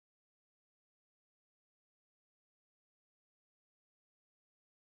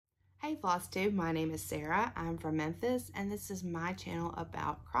Hey FlossTube, my name is Sarah. I'm from Memphis and this is my channel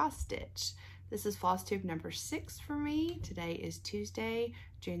about cross stitch. This is FlossTube number 6 for me. Today is Tuesday,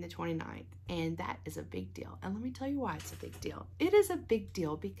 June the 29th, and that is a big deal. And let me tell you why it's a big deal. It is a big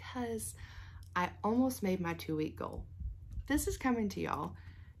deal because I almost made my 2-week goal. This is coming to y'all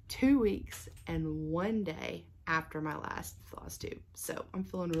 2 weeks and 1 day after my last FlossTube. So I'm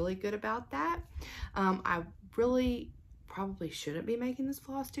feeling really good about that. I really probably shouldn't be making this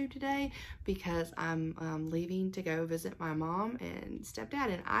FlossTube today because I'm leaving to go visit my mom and stepdad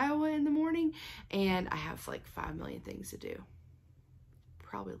in Iowa in the morning, and I have like 5 million things to do,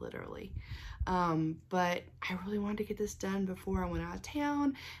 probably literally. But I really wanted to get this done before I went out of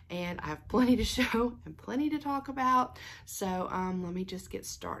town, and I have plenty to show and plenty to talk about. So let me just get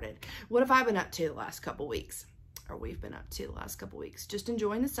started. What have I been up to the last couple weeks? Or we've been up to the last couple weeks? Just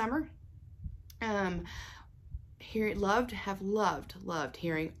enjoying the summer. Have loved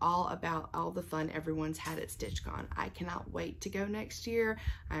hearing all about all the fun everyone's had at StitchCon. I cannot wait to go next year.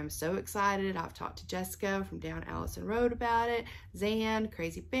 I'm so excited. I've talked to Jessica from down Allison Road about it, Zan,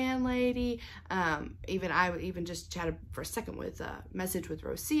 Crazy Band Lady. I even just chatted for a second with message with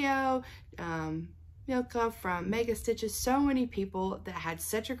Rocio, Milka from Mega Stitches. So many people that had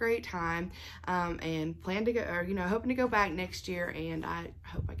such a great time and plan to go, or hoping to go back next year, and I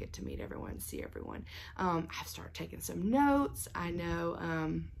hope I get to meet everyone, see everyone. I've started taking some notes. I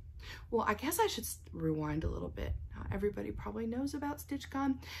know, well, I guess I should rewind a little bit. Everybody probably knows about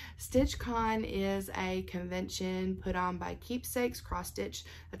StitchCon. StitchCon is a convention put on by Keepsakes Cross Stitch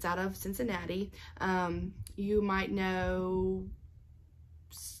that's out of Cincinnati. You might know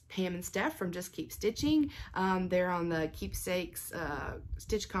Pam and Steph from Just Keep Stitching. They're on the Keepsakes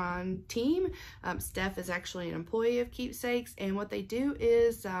StitchCon team. Steph is actually an employee of Keepsakes, and what they do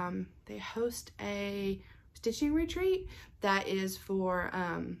is they host a stitching retreat that is for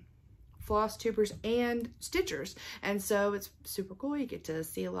FlossTubers and Stitchers, and so it's super cool. You get to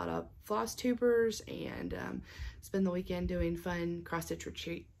see a lot of FlossTubers and spend the weekend doing fun cross-stitch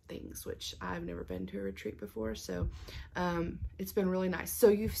retreat things, which I've never been to a retreat before, so it's been really nice. So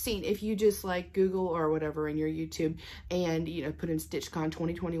you've seen, if you just like Google or whatever in your YouTube and put in StitchCon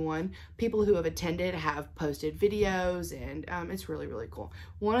 2021, people who have attended have posted videos, and it's really cool.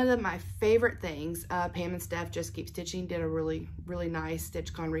 One of my favorite things, Pam and Steph Just Keep Stitching did a really nice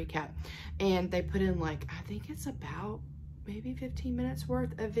StitchCon recap, and they put in like, I think it's about maybe 15 minutes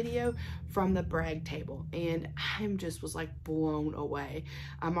worth of video from the brag table, and I was like blown away.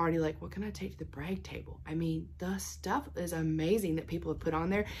 I'm already like, what can I take to the brag table? I mean, the stuff is amazing that people have put on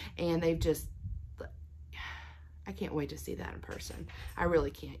there, and they've just, I can't wait to see that in person. I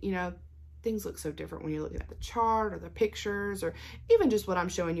really can't. Things look so different when you're looking at the chart or the pictures or even just what I'm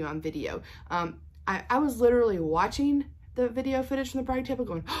showing you on video. I was literally watching the video footage from the brag table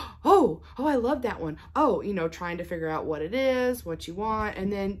going, oh, I love that one. Oh, trying to figure out what it is, what you want,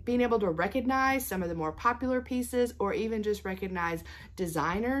 and then being able to recognize some of the more popular pieces or even just recognize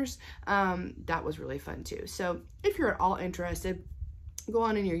designers. That was really fun too. So if you're at all interested, go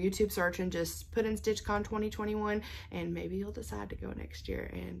on in your YouTube search and just put in StitchCon 2021, and maybe you'll decide to go next year,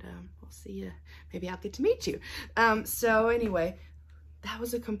 and we'll see you. Maybe I'll get to meet you. So anyway, that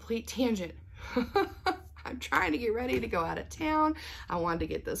was a complete tangent. I'm trying to get ready to go out of town. I wanted to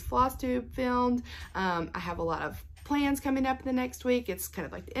get this FlossTube filmed. I have a lot of plans coming up in the next week. It's kind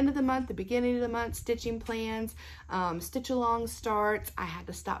of like the end of the month, the beginning of the month, stitching plans, stitch along starts. I had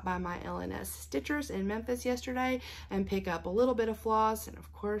to stop by my LNS Stitchers in Memphis yesterday and pick up a little bit of floss, and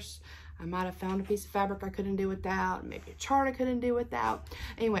of course I might have found a piece of fabric I couldn't do without, maybe a chart I couldn't do without.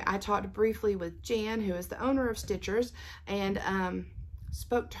 Anyway, I talked briefly with Jan, who is the owner of Stitchers, and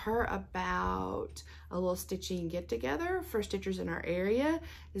spoke to her about a little stitching get-together for stitchers in our area.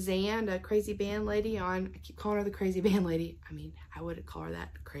 Zan, a Crazy Band Lady I keep calling her the Crazy Band Lady. I mean, I wouldn't call her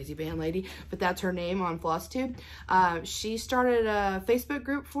that, Crazy Band Lady, but that's her name on FlossTube. She started a Facebook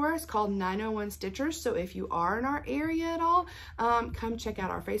group for us called 901 Stitchers. So if you are in our area at all, come check out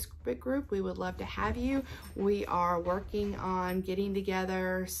our Facebook group. We would love to have you. We are working on getting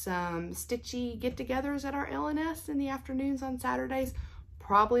together some stitchy get-togethers at our LNS in the afternoons on Saturdays.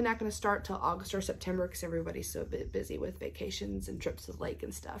 Probably not going to start till August or September because everybody's so busy with vacations and trips to the lake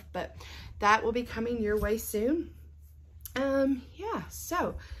and stuff, but that will be coming your way soon. Yeah,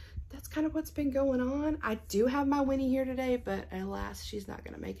 so that's kind of what's been going on. I do have my Winnie here today, but alas, she's not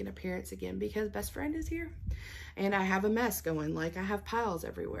going to make an appearance again because Best Friend is here, and I have a mess going. Like, I have piles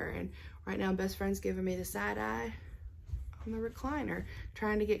everywhere, and right now Best Friend's giving me the side eye on the recliner,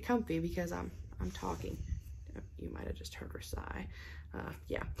 trying to get comfy because I'm talking. You might have just heard her sigh.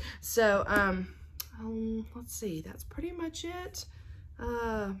 Yeah, so let's see, that's pretty much it.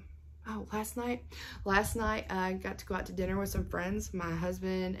 Oh, last night I got to go out to dinner with some friends, my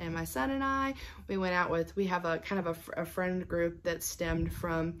husband and my son and I. We went out with, we have a kind of a friend group that stemmed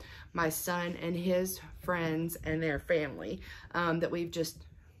from my son and his friends and their family, that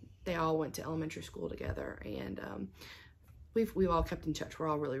they all went to elementary school together, and we've all kept in touch. We're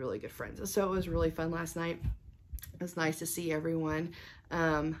all really, really good friends. So it was really fun last night. It was nice to see everyone.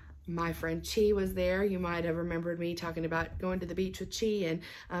 My friend Chi was there. You might have remembered me talking about going to the beach with Chi, and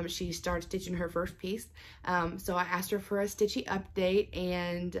she started stitching her first piece. So I asked her for a Stitchy update,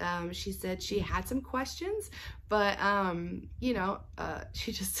 and she said she had some questions, but you know,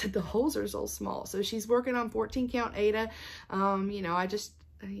 she just said the holes are so small. So she's working on 14 count Ada. You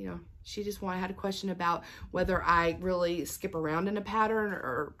know, she just had a question about whether I really skip around in a pattern,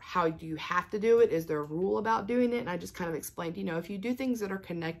 or how do you have to do it? Is there a rule about doing it? And I just kind of explained, you know, if you do things that are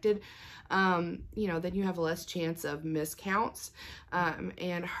connected, you know, then you have less chance of miscounts.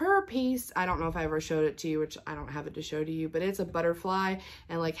 And her piece, I don't know if I ever showed it to you, which I don't have it to show to you, but it's a butterfly,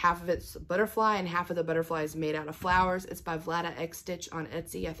 and like half of it's butterfly and half of the butterfly is made out of flowers. It's by Lila Stitch on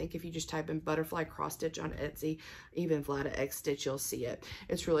Etsy. I think if you just type in butterfly cross stitch on Etsy, even Lila Stitch, you'll see it.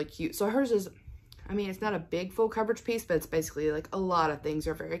 It's really cute. So hers is, I mean, it's not a big full coverage piece, but it's basically like a lot of things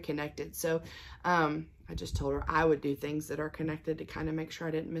are very connected. So I just told her I would do things that are connected to kind of make sure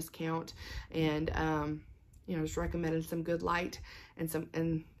I didn't miscount, and you know, just recommended some good light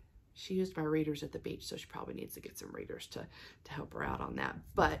and she used my readers at the beach, so she probably needs to get some readers to help her out on that.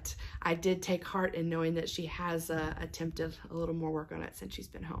 But I did take heart in knowing that she has attempted a little more work on it since she's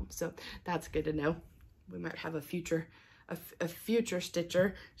been home, so that's good to know. We might have a future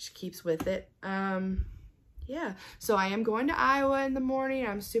stitcher. She keeps with it. Yeah, so I am going to Iowa in the morning.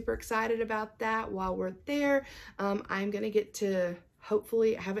 I'm super excited about that. While we're there, I'm gonna get to,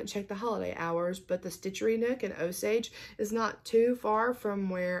 hopefully, I haven't checked the holiday hours, but the Stitchery Nook in Osage is not too far from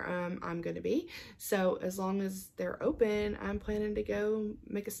where I'm gonna be. So as long as they're open, I'm planning to go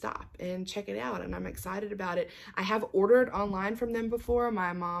make a stop and check it out, and I'm excited about it. I have ordered online from them before.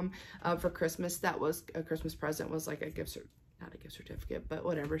 My mom, for Christmas, that was a Christmas present, was like a gift certificate. Not a gift certificate, but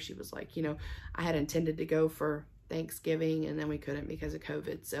whatever. She was like, you know, I had intended to go for Thanksgiving, and then we couldn't because of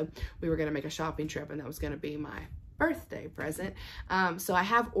COVID. So we were going to make a shopping trip, and that was going to be my birthday present. So I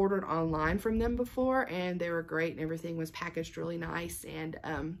have ordered online from them before, and they were great, and everything was packaged really nice. And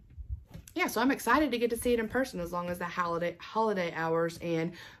yeah, so I'm excited to get to see it in person, as long as the holiday hours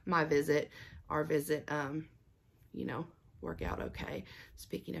and our visit, you know, work out okay.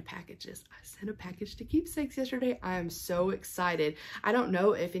 Speaking of packages, I sent a package to Keepsakes yesterday. I am so excited. I don't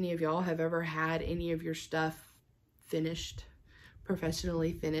know if any of y'all have ever had any of your stuff finished,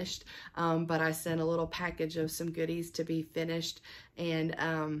 professionally finished, but I sent a little package of some goodies to be finished, and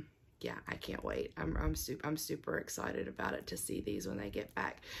yeah, I can't wait. I'm super excited about it, to see these when they get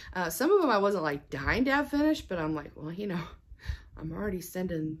back. Some of them I wasn't like dying to have finished, but I'm like, well, you know, I'm already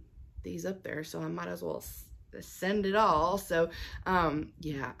sending these up there, so I might as well send it all. So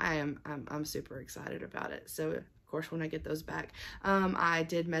yeah, I'm super excited about it. So of course, when I get those back, I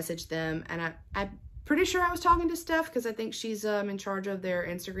did message them, and I'm pretty sure I was talking to Steph, because I think she's in charge of their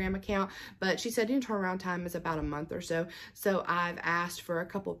Instagram account, but she said turnaround time is about a month or so. So I've asked for a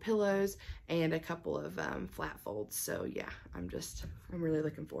couple pillows and a couple of flat folds. So yeah, I'm really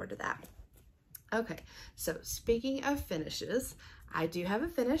looking forward to that. Okay, so speaking of finishes, I do have a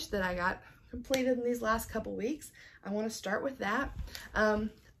finish that I got completed in these last couple weeks. I want to start with that.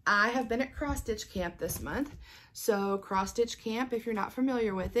 I have been at Cross Stitch Camp this month. So Cross Stitch Camp, if you're not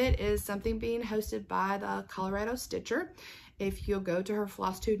familiar with it, is something being hosted by the Colorado Stitcher. If you'll go to her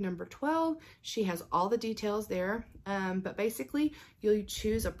FlossTube number 12, she has all the details there. But basically, you'll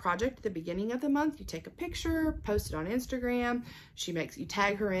choose a project at the beginning of the month. You take a picture, post it on Instagram. You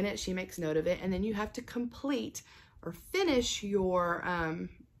tag her in it. She makes note of it, and then you have to complete or finish your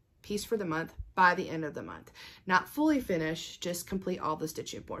piece for the month by the end of the month. Not fully finished, just complete all the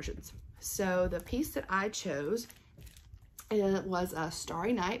stitching portions. So the piece that I chose, it was a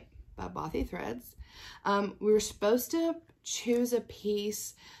Starry Night by Bothy Threads. We were supposed to choose a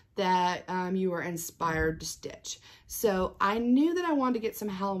piece that you were inspired to stitch. So I knew that I wanted to get some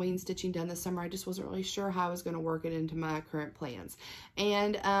Halloween stitching done this summer. I just wasn't really sure how I was going to work it into my current plans.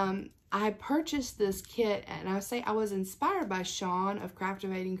 And I purchased this kit, and I would say I was inspired by Sean of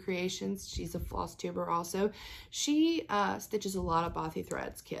Craftivating Creations. She's a floss tuber also. She stitches a lot of Bothy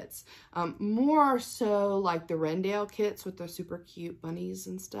Threads kits. More so like the Rendale kits with the super cute bunnies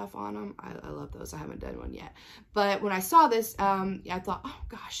and stuff on them. I love those. I haven't done one yet. But when I saw this, I thought, oh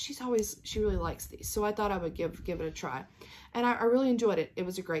gosh, she really likes these. So I thought I would give it a try. And I really enjoyed it. It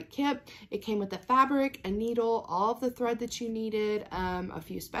was a great kit. It came with the fabric, a needle, all of the thread that you needed, a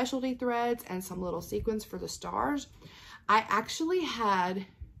few specialty threads, and some little sequins for the stars. I actually had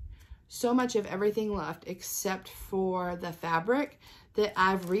so much of everything left except for the fabric that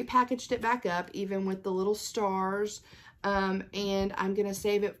I've repackaged it back up, even with the little stars. And I'm gonna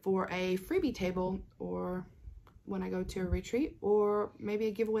save it for a freebie table, or when I go to a retreat, or maybe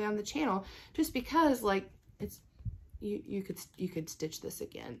a giveaway on the channel, just because like it's, you could stitch this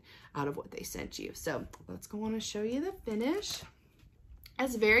again out of what they sent you. So let's go on and show you the finish.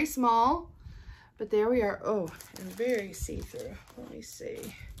 It's very small, but there we are. Oh, and very see-through. Let me see.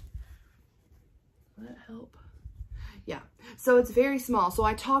 Will that help? Yeah, so it's very small. So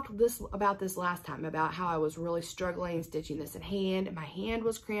I talked about this last time, about how I was really struggling stitching this in hand, and my hand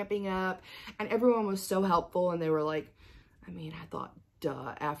was cramping up, and everyone was so helpful, and they were like, I mean, I thought,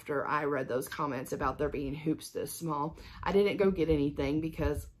 duh, after I read those comments about there being hoops this small. I didn't go get anything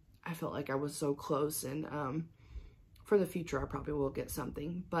because I felt like I was so close, and for the future I probably will get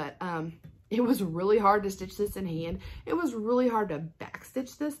something. But it was really hard to stitch this in hand. It was really hard to back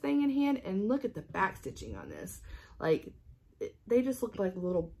stitch this thing in hand, and look at the back stitching on this. Like, they just look like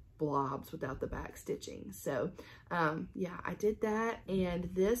little blobs without the back stitching. So yeah, I did that, and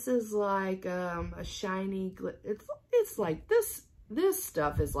this is like a shiny, it's like this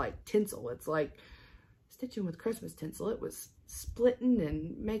stuff is like tinsel. It's like stitching with Christmas tinsel. It was splitting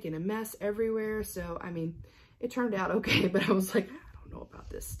and making a mess everywhere. So I mean, it turned out okay, but I was like, I don't know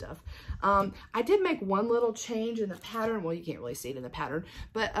about this stuff. I did make one little change in the pattern. Well, you can't really see it in the pattern,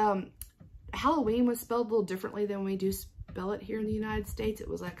 but Halloween was spelled a little differently than we do spell it here in the United States. It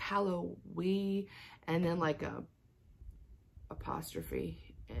was like Halloween, and then like a apostrophe,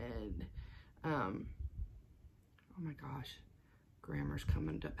 and oh my gosh, grammar's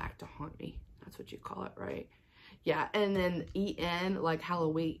coming back to haunt me. That's what you call it, right? Yeah, and then E-N, like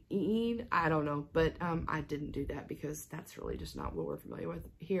Halloween, I don't know, but I didn't do that because that's really just not what we're familiar with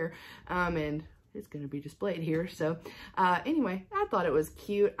here, and it's going to be displayed here. So anyway, I thought it was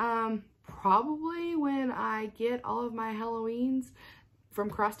cute. Probably when I get all of my Halloweens from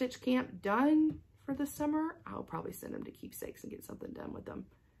Cross Stitch Camp done for the summer, I'll probably send them to keepsakes and get something done with them.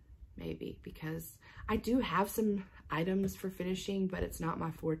 Maybe, because I do have some items for finishing, but it's not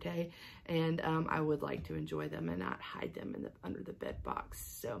my forte, and I would like to enjoy them and not hide them in under the bed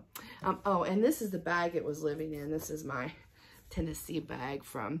box. So oh, and this is the bag it was living in. This is my Tennessee bag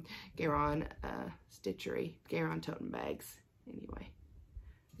from Garon Stitchery, Garon Totem Bags. Anyway,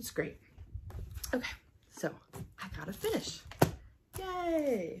 it's great. Okay, so I gotta finish.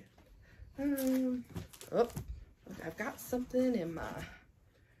 Yay! Oh, I've got something in my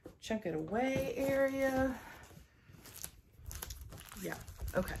chunk it away area. Yeah,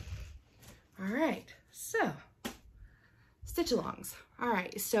 okay. All right, so stitch-alongs. All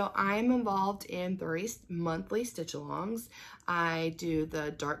right, so I'm involved in 3 monthly stitch-alongs. I do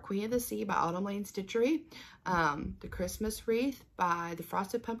the Dark Queen of the Sea by Autumn Lane Stitchery, the Christmas Wreath by the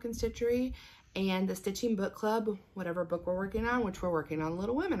Frosted Pumpkin Stitchery, and the Stitching Book Club, whatever book we're working on, which we're working on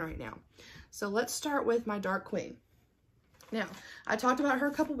Little Women right now. So let's start with my Dark Queen. Now, I talked about her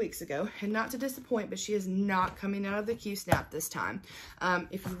a couple weeks ago, and not to disappoint, but she is not coming out of the Q-snap this time.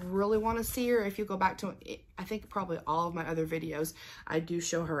 If you really want to see her, if you go back to, I think probably all of my other videos, I do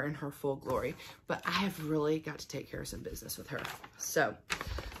show her in her full glory, but I have really got to take care of some business with her. So,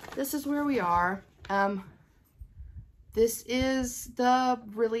 this is where we are. This is the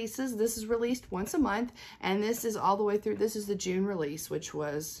releases. This is released once a month, and this is all the way through. This is the June release, which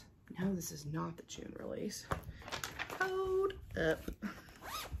was, no, this is not the June release. Hold up.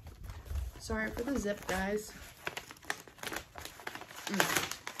 Sorry for the zip, guys.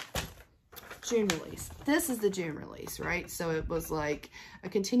 June release. This is the June release, right? So it was like a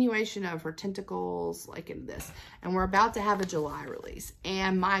continuation of her tentacles, like in this. And we're about to have a July release.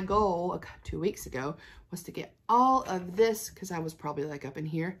 And my goal 2 weeks ago was to get all of this, because I was probably like up in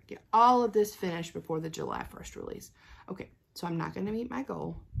here, get all of this finished before the July 1st release. Okay, so I'm not going to meet my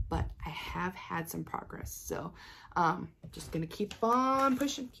goal, but I have had some progress. So just going to keep on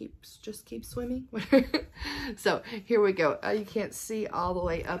pushing, just keep swimming. So here we go. You can't see all the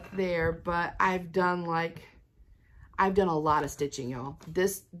way up there, but I've done a lot of stitching, y'all.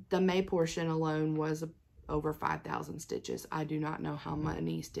 The May portion alone was over 5,000 stitches. I do not know how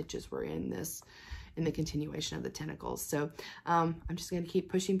many stitches were in this, in the continuation of the tentacles. So I'm just going to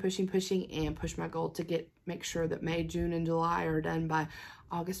keep pushing, and push my goal to make sure that May, June, and July are done by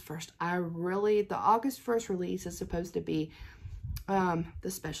August 1st. The August 1st release is supposed to be the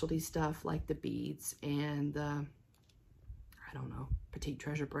specialty stuff, like the beads and the, I don't know, petite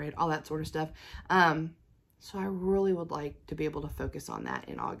treasure braid, all that sort of stuff. So I really would like to be able to focus on that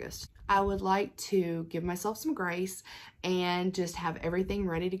in August. I would like to give myself some grace and just have everything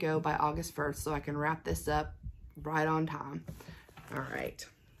ready to go by August 1st so I can wrap this up right on time. All right.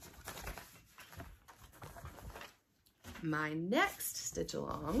 My next stitch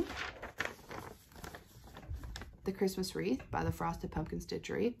along, the Christmas wreath by the Frosted Pumpkin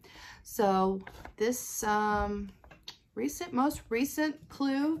Stitchery. So this most recent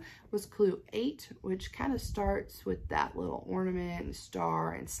clue was clue 8, which kind of starts with that little ornament and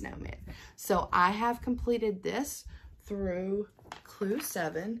star and snowman. So I have completed this through clue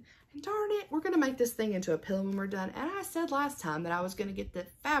 7. And darn it, we're going to make this thing into a pillow when we're done. And I said last time that I was going to get the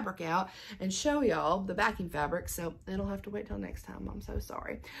fabric out and show y'all the backing fabric. So it'll have to wait till next time. I'm so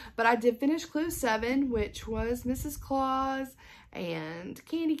sorry. But I did finish clue 7, which was Mrs. Claus and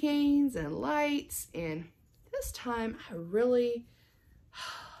candy canes and lights. And this time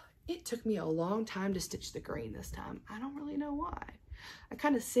it took me a long time to stitch the green this time. I don't really know why. I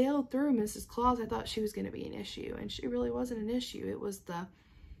kind of sailed through Mrs. Claus. I thought she was going to be an issue, and she really wasn't an issue. It was the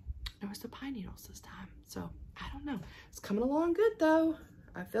pine needles this time. So I don't know. It's coming along good though.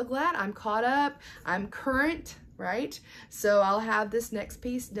 I feel glad I'm caught up. I'm current, right? So I'll have this next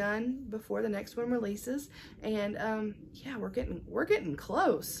piece done before the next one releases. And yeah, we're getting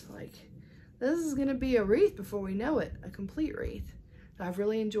close. Like, this is gonna be a wreath before we know it, a complete wreath. So I've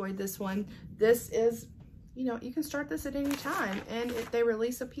really enjoyed this one. This is, you know, you can start this at any time, and if they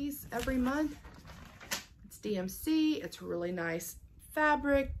release a piece every month, it's DMC. It's really nice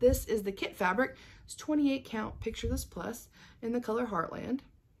fabric. This is the kit fabric. It's 28 count Picture This Plus in the color Heartland.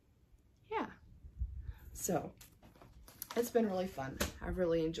 Yeah, so it's been really fun. I've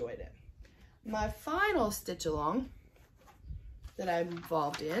really enjoyed it. My final stitch along that I'm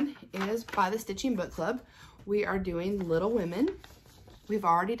involved in is by the Stitching Book Club. We are doing Little Women. We've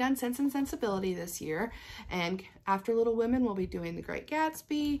already done Sense and Sensibility this year, and after Little Women we'll be doing The Great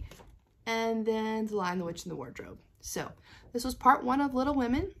Gatsby and then The Lion, the Witch, and the Wardrobe. So this was part 1 of Little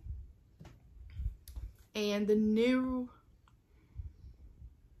Women, and the new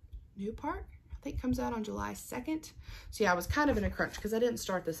part I think comes out on July 2nd. So yeah, I was kind of in a crunch because I didn't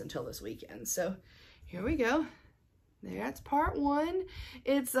start this until this weekend. So here we go. That's part 1.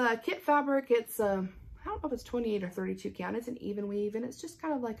 It's kit fabric. It's I don't know if it's 28 or 32 count. It's an even weave, and it's just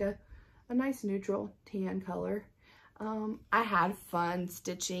kind of like a nice neutral tan color. I had fun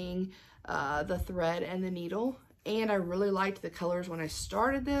stitching the thread and the needle, and I really liked the colors when I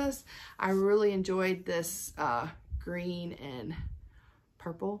started this. I really enjoyed this green and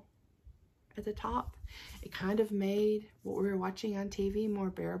purple at the top. It kind of made what we were watching on TV more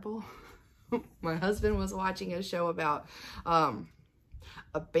bearable. My husband was watching a show about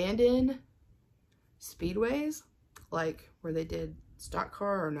abandoned speedways, like where they did stock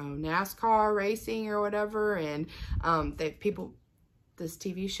car or no NASCAR racing or whatever, and this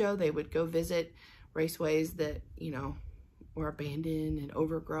TV show, they would go visit raceways that, you know, were abandoned and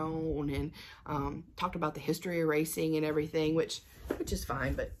overgrown, and talked about the history of racing and everything, which is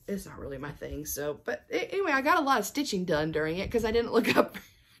fine, but it's not really my thing. So, but anyway, I got a lot of stitching done during it because I didn't look up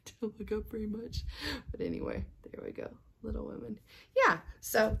very much. But anyway, there we go, Little Women. Yeah,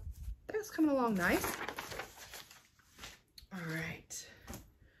 so that's coming along nice. All right,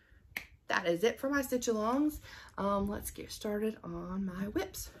 that is it for my stitch alongs. Let's get started on my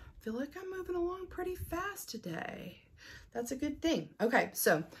whips. I feel like I'm moving along pretty fast today. That's a good thing. Okay,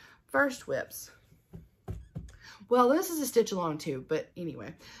 so first whips. Well, this is a stitch along too, but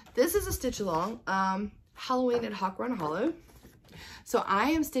anyway, this is a stitch along, Halloween at Hawk Run Hollow. So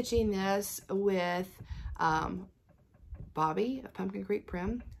I am stitching this with Bobby of Pumpkin Creek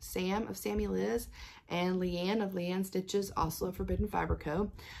Prim, Sam of Sammie Liz, and Leanne of Leanne Stitches, also of Forbidden Fiber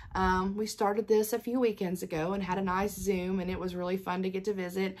Co. We started this a few weekends ago and had a nice Zoom, and it was really fun to get to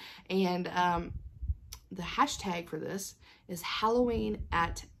visit. And the hashtag for this is Halloween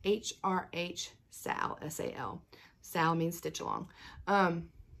at HRH Sal, S-A-L. Sal means stitch along.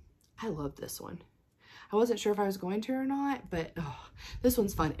 I love this one. I wasn't sure if I was going to or not, but this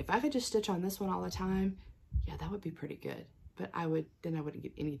one's fun. If I could just stitch on this one all the time, yeah, that would be pretty good. But I wouldn't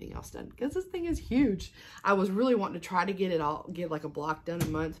get anything else done because this thing is huge. I was really wanting to try to get like a block done a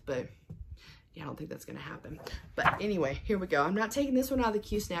month, but yeah, I don't think that's gonna happen. But anyway, here we go. I'm not taking this one out of the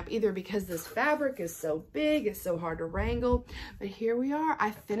Q-snap either because this fabric is so big, it's so hard to wrangle. But here we are.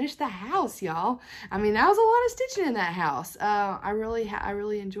 I finished the house, y'all. I mean, that was a lot of stitching in that house. I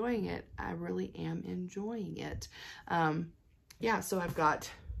really enjoying it. I really am enjoying it. Yeah, so I've got,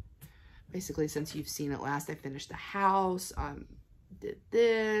 basically since you've seen it last, I finished the house, did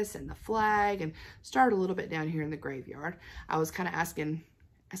this and the flag, and started a little bit down here in the graveyard. I was kind of asking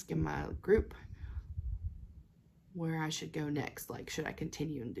my group, where I should go next. Like, should I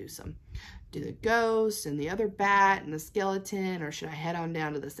continue and do the ghost and the other bat and the skeleton, or should I head on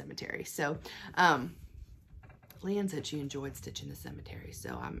down to the cemetery? So, Lan said she enjoyed stitching the cemetery,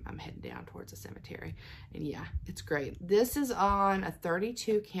 so I'm heading down towards the cemetery. And yeah, it's great. This is on a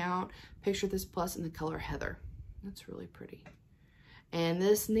 32 count. Picture this plus in the color Heather. That's really pretty. And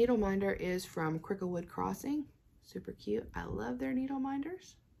this needle minder is from CricklewoodCrossing. Super cute. I love their needle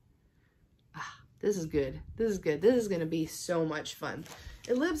minders. Ah, this is good. This is good. This is going to be so much fun.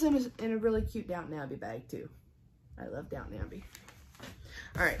 It lives in a really cute Downton Abbey bag too. I love Downton Abbey.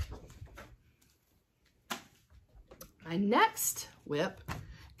 All right. My next whip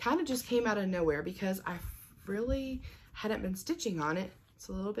kind of just came out of nowhere because I really hadn't been stitching on it. It's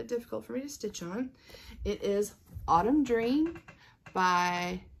a little bit difficult for me to stitch on. It is Autumn Dream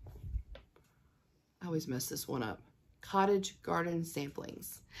by, I always mess this one up, Cottage Garden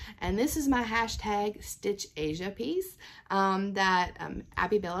Samplings. And this is my hashtag Stitch Asia piece that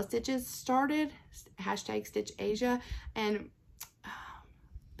Abby Bella Stitches started, hashtag Stitch Asia. And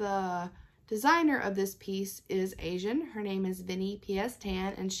the designer of this piece is Asian. Her name is Vinny P.S.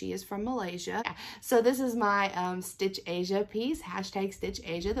 Tan, and she is from Malaysia. So this is my Stitch Asia piece, hashtag Stitch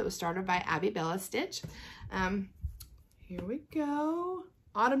Asia, that was started by Abby Bella Stitch. Here we go.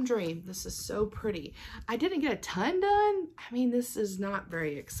 Autumn Dream. This is so pretty. I didn't get a ton done. I mean, this is not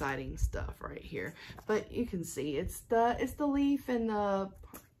very exciting stuff right here, but you can see it's the leaf and the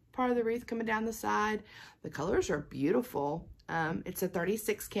part of the wreath coming down the side. The colors are beautiful. It's a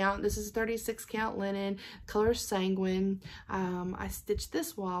 36 count. This is a 36 count linen. Color Sanguine. I stitched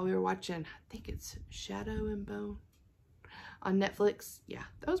this while we were watching, I think it's Shadow and Bone on Netflix. Yeah,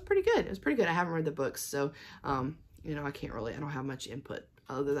 that was pretty good. It was pretty good. I haven't read the books, so, you know, I don't have much input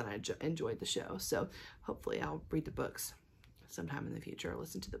other than I enjoyed the show. So hopefully I'll read the books sometime in the future or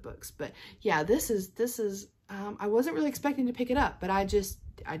listen to the books. But yeah, this is, I wasn't really expecting to pick it up, but I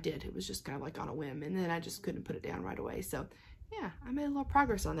did. It was just kind of like on a whim, and then I just couldn't put it down right away. So yeah, I made a little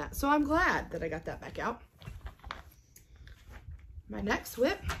progress on that. So I'm glad that I got that back out. My next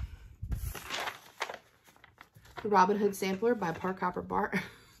whip, the Robin Hood Sampler by Park Hopper Bart.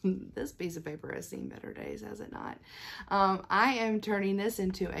 This piece of paper has seen better days, has it not? I am turning this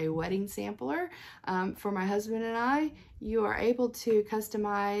into a wedding sampler for my husband and I. You are able to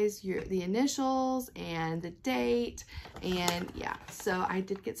customize the initials and the date, and yeah, so I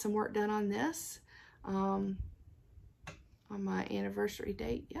did get some work done on this on my anniversary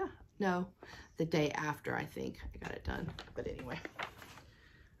date. Yeah, no, the day after, I think I got it done, but anyway.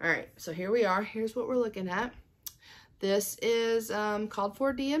 All right, so here we are. Here's what we're looking at. This is called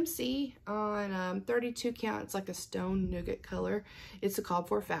for DMC on 32 count. It's like a stone nougat color. It's a called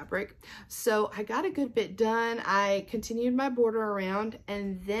for fabric. So I got a good bit done. I continued my border around,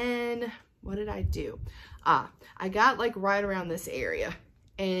 and then what did I do? I got like right around this area,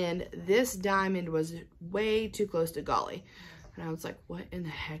 and this diamond was way too close to golly. And I was like, what in the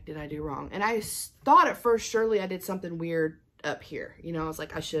heck did I do wrong? And I thought at first, surely I did something weird up here. You know, I was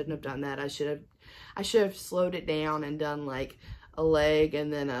like, I shouldn't have done that. I should have slowed it down and done like a leg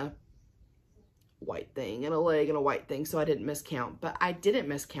and then a white thing and a leg and a white thing, so I didn't miscount. But I didn't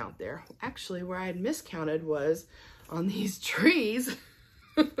miscount there. Actually, where I had miscounted was on these trees.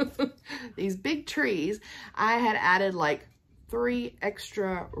 These big trees. I had added like 3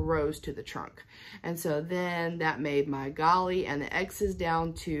 extra rows to the trunk, and so then that made my golly and the X's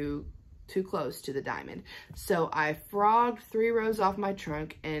down to too close to the diamond. So I frogged 3 rows off my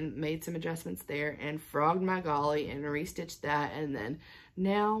trunk and made some adjustments there, and frogged my golly and restitched that, and then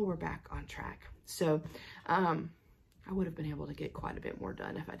now we're back on track. So I would have been able to get quite a bit more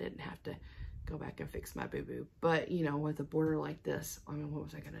done if I didn't have to go back and fix my boo-boo. But you know, with a border like this, I mean, what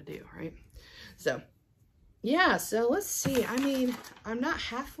was I gonna do, right? So yeah, so let's see. I mean, I'm not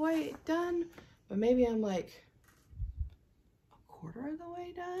halfway done, but maybe I'm like quarter of the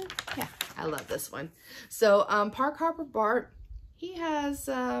way done. Yeah, I love this one. So Park Hopper Bart, he has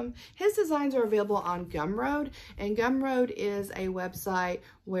his designs are available on Gumroad, and Gumroad is a website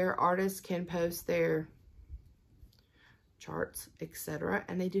where artists can post their charts, etc.,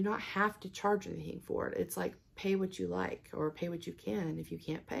 and they do not have to charge anything for it. It's like pay what you like or pay what you can. If you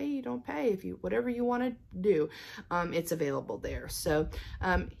can't pay, you don't pay. If you whatever you want to do, it's available there. So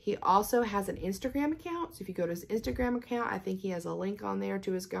he also has an Instagram account. So if you go to his Instagram account, I think he has a link on there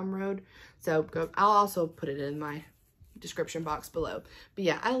to his Gumroad. So I'll also put it in my description box below. But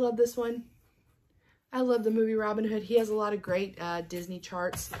yeah, I love this one. I love the movie Robin Hood. He has a lot of great Disney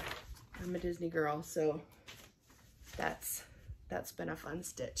charts. I'm a Disney girl, so that's been a fun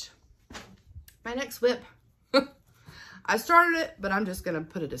stitch. My next whip, I started it, but I'm just gonna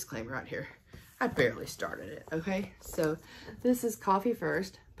put a disclaimer out here. I barely started it, okay? So this is Coffee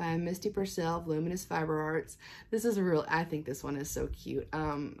First by Misty Purcell of Luminous Fiber Arts. This is a real, I think this one is so cute.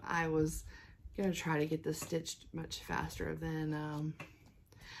 I was gonna try to get this stitched much faster than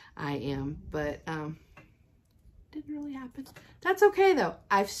I am, but didn't really happen. That's okay though.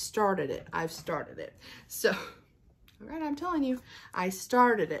 I've started it. So, all right, I'm telling you, I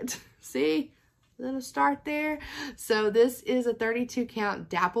started it. See? Little start there. So this is a 32 count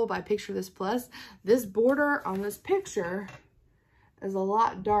Dapple by Picture This Plus. This border on this picture is a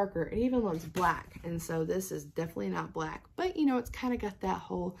lot darker. It even looks black. And so this is definitely not black, but you know, it's kind of got that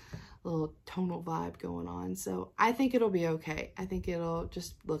whole little tonal vibe going on. So I think it'll be okay. I think it'll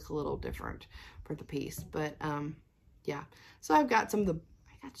just look a little different for the piece, but yeah. So I've got some of the,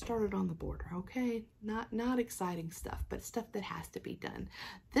 I got started on the border, okay? Not exciting stuff, but stuff that has to be done.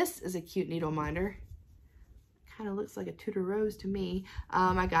 This is a cute needle minder. Kind of looks like a Tudor Rose to me.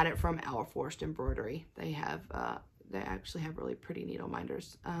 I got it from Our Forced Embroidery. They have, they actually have really pretty needle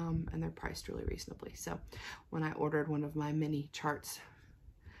minders, and they're priced really reasonably. So when I ordered one of my mini charts,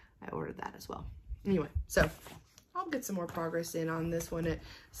 I ordered that as well. Anyway, so I'll get some more progress in on this one at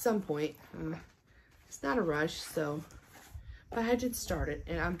some point. It's not a rush, so, but I did start it,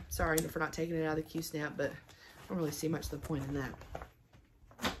 and I'm sorry for not taking it out of the Q-snap, but I don't really see much of the point in that.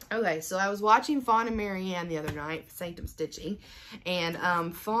 Okay, so I was watching Fawn and Marianne the other night, Sanctum Stitching,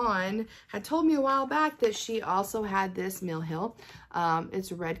 and Fawn had told me a while back that she also had this Mill Hill.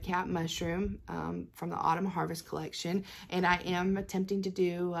 It's a red cap mushroom from the Autumn Harvest collection, and I am attempting to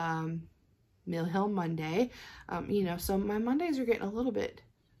do Mill Hill Monday. You know, so my Mondays are getting a little bit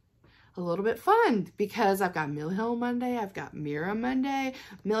fun because I've got Mill Hill Monday, I've got Mira Monday.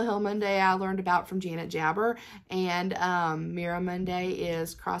 Mill Hill Monday I learned about from Janet Jabber, and Mira Monday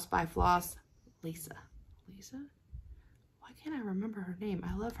is Crossed by Floss Lisa. Why can't I remember her name?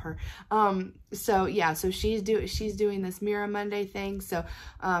 I love her. So yeah, so she's doing this Mira Monday thing. So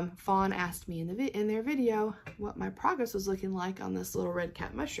Fawn asked me in their video what my progress was looking like on this little red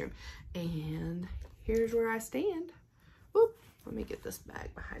cap mushroom, and here's where I stand. Whoop. Let me get this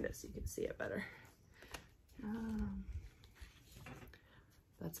bag behind it so you can see it better.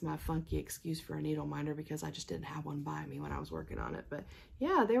 That's my funky excuse for a needle minder because I just didn't have one by me when I was working on it. But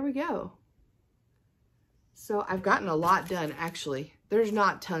yeah, there we go. So I've gotten a lot done, actually. There's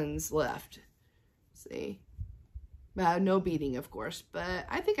not tons left. See? No beading, of course. But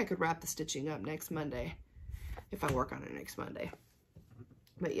I think I could wrap the stitching up next Monday if I work on it next Monday.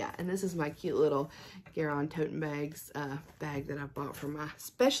 But yeah, and this is my cute little Garon tote bags bag that I bought for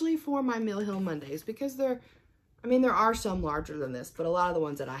especially for my Mill Hill Mondays, because there are some larger than this, but a lot of the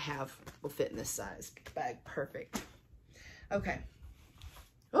ones that I have will fit in this size bag perfect. Okay.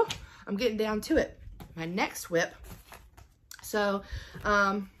 Oh, I'm getting down to it. My next whip. So,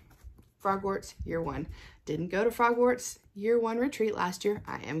 Frogwarts Year 1. Didn't go to Frogwarts Year 1 retreat last year.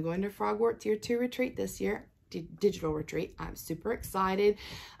 I am going to Frogwarts Year 2 retreat this year. Digital retreat. I'm super excited.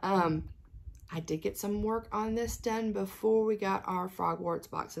 I did get some work on this done before we got our Frogwarts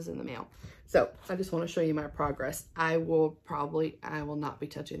boxes in the mail. So I just want to show you my progress. I will not be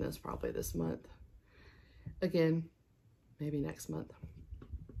touching this probably this month. Again, maybe next month.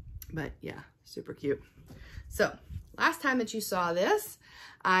 But yeah, super cute. So last time that you saw this,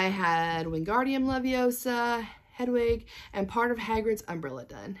 I had Wingardium Leviosa, Hedwig, and part of Hagrid's umbrella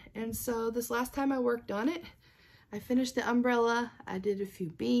done. And so this last time I worked on it, I finished the umbrella. I did a few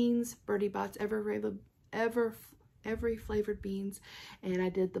beans, Birdie Bot's every flavored beans, and I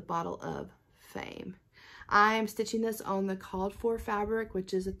did the Bottle of Fame. I am stitching this on the called for fabric,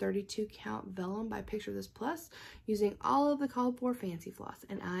 which is a 32 count vellum by Picture This Plus, using all of the called for fancy floss,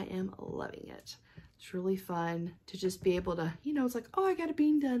 and I am loving it. It's really fun to just be able to, you know, it's like, oh, I got a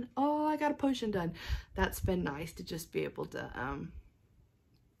bean done. Oh, I got a potion done. That's been nice to just be able to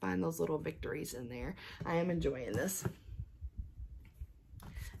find those little victories in there. I am enjoying this.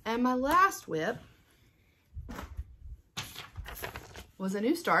 And my last whip was a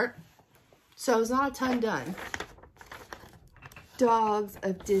new start. So it's not a ton done. Dogs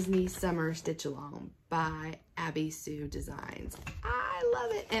of Disney Summer Stitch Along by Abby Sue Designs. I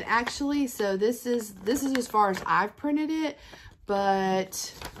love it. And actually, so this is as far as I've printed it,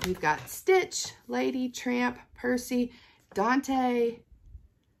 but we've got Stitch, Lady, Tramp, Percy, Dante,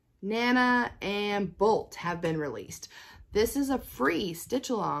 Nana, and Bolt have been released. This is a free stitch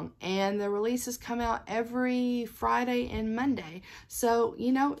along, and the releases come out every Friday and Monday. So,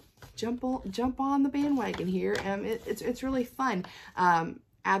 you know, jump on the bandwagon here. It's really fun.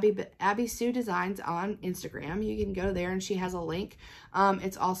 Abby Sue Designs on Instagram. You can go there and she has a link.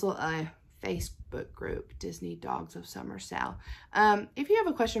 It's also a Facebook group, Disney Dogs of Summer Sal. If you have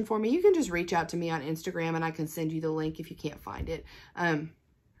a question for me, you can just reach out to me on Instagram and I can send you the link if you can't find it. I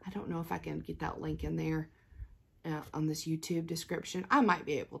don't know if I can get that link in there on this YouTube description. I might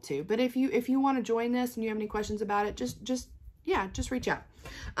be able to, but if you want to join this and you have any questions about it, just reach out.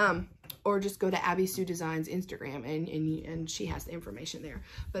 Or just go to Abby Sue Designs Instagram and she has the information there.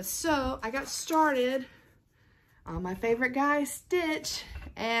 But so I got started on my favorite guy, Stitch,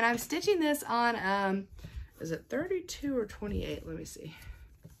 and I'm stitching this on, is it 32 or 28? Let me see.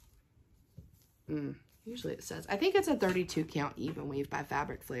 Usually it says, I think it's a 32 count even weave by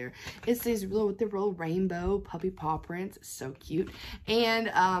Fabric Flair. It's these little rainbow puppy paw prints. So cute.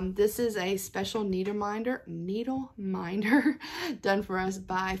 And this is a special needle minder done for us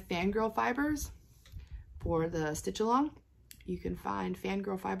by Fangirl Fibers for the stitch along. You can find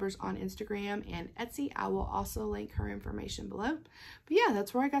Fangirl Fibers on Instagram and Etsy. I will also link her information below. But yeah,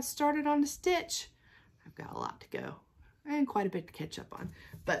 that's where I got started on the stitch. I've got a lot to go and quite a bit to catch up on.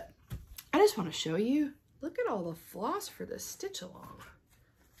 But I just want to show you, look at all the floss for this stitch along.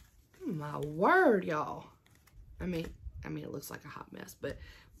 My word, y'all. I mean, it looks like a hot mess, but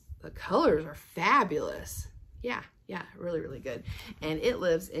the colors are fabulous. Yeah, really, really good. And it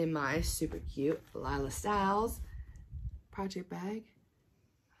lives in my super cute Lila Styles project bag.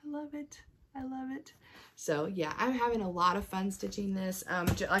 I love it. I love it. So yeah, I'm having a lot of fun stitching this.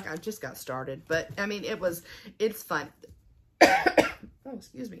 Like I just got started, but I mean, it's fun. Oh,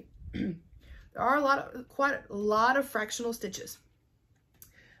 excuse me. There are quite a lot of fractional stitches.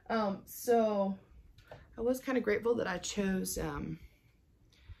 So I was kind of grateful that I chose the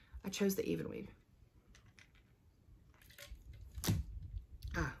even weave.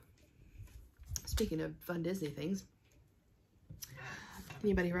 Speaking of fun Disney things,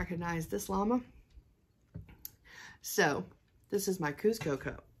 anybody recognize this llama? So this is my Cusco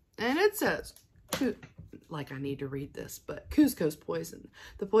cup, and it says, like I need to read this, but Cusco's poison,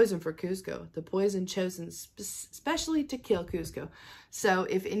 the poison for Cusco, the poison chosen specially to kill Cusco. So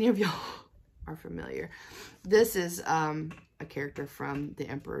if any of y'all are familiar, this is a character from The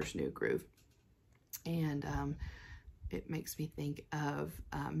Emperor's New Groove, and it makes me think of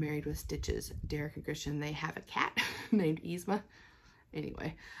Married with Stitches, Derek and Christian. They have a cat named Yzma.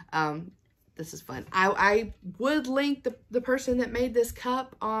 Anyway, this is fun. I would link the person that made this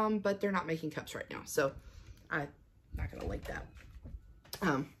cup, but they're not making cups right now, so I'm not gonna link that.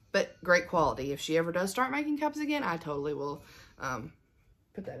 But great quality. If she ever does start making cups again, I totally will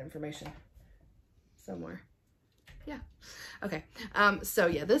put that information somewhere. Yeah. Okay. So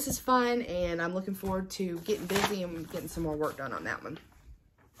yeah, this is fun, and I'm looking forward to getting busy and getting some more work done on that one.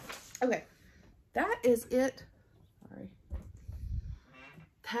 Okay. That is it. Sorry.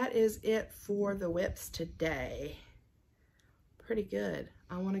 That is it for the whips today. Pretty good.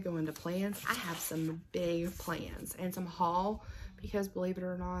 I want to go into plans. I have some big plans and some haul, because believe it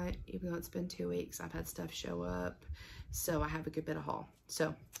or not, even though it's been 2 weeks, I've had stuff show up. So I have a good bit of haul.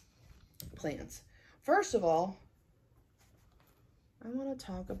 So plans. First of all, I want to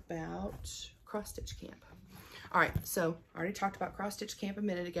talk about cross stitch camp. All right, so I already talked about cross stitch camp a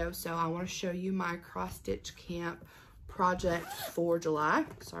minute ago, so I want to show you my cross stitch camp project for July.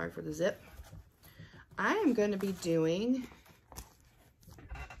 Sorry for the zip. I am going to be doing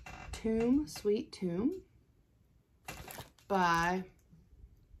Sweet Tomb by,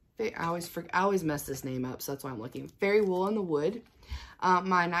 I always mess this name up, so that's why I'm looking. Fairy Wool in the Wood.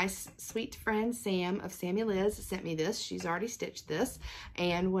 My nice sweet friend Sam of Sammie Liz sent me this. She's already stitched this,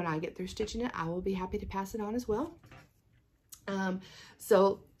 and when I get through stitching it, I will be happy to pass it on as well.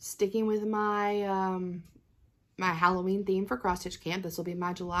 So sticking with my my Halloween theme for cross stitch camp, this will be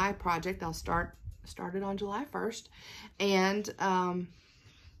my July project. I'll start it on July 1st, and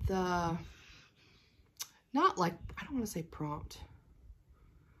not like, I don't want to say prompt.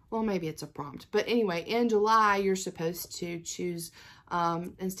 Well, maybe it's a prompt, but anyway, in July, you're supposed to choose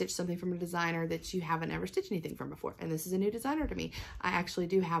and stitch something from a designer that you haven't ever stitched anything from before. And this is a new designer to me. I actually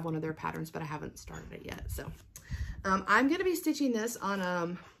do have one of their patterns, but I haven't started it yet. So I'm going to be stitching this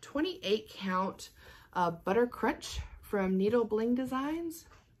on 28 count Butter Crunch from Needle Bling Designs.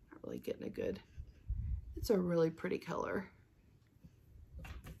 Not really getting a good, it's a really pretty color.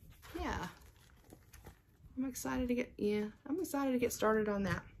 Yeah. I'm excited to get started on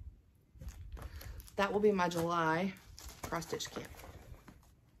that. That will be my July cross stitch camp.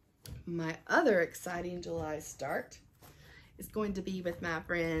 My other exciting July start is going to be with my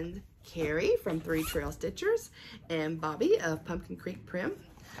friend Carrie from 3 Trail Stitchers and Bobby of Pumpkin Creek Prim.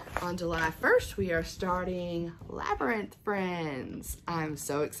 On July 1st, we are starting Labyrinth Friends. I'm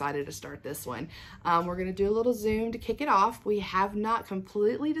so excited to start this one. We're gonna do a little Zoom to kick it off. We have not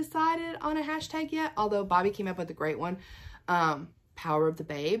completely decided on a hashtag yet, although Bobby came up with a great one, Power of the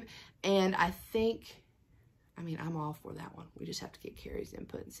Babe. And I think, I mean, I'm all for that one. We just have to get Carrie's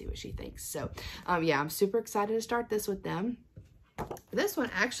input and see what she thinks. So yeah, I'm super excited to start this with them. This one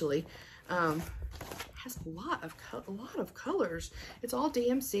actually, has a lot of colors. It's all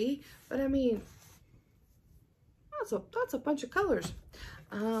DMC, but I mean, that's a bunch of colors.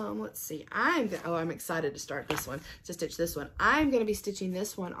 Let's see. I'm excited to start this one, to stitch this one. I'm going to be stitching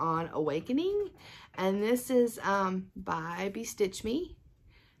this one on Awakening, and this is by Stitch Me.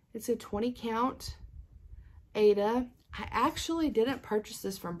 It's a 20 count Ada. I actually didn't purchase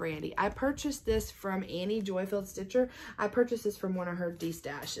this from Brandy. I purchased this from Annie Joyfield Stitcher. I purchased this from one of her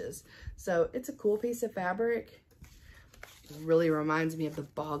D-stashes. So it's a cool piece of fabric. Really reminds me of the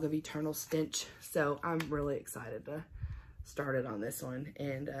Bog of Eternal Stench. So I'm really excited to start it on this one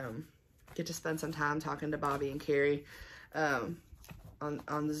and get to spend some time talking to Bobby and Carrie on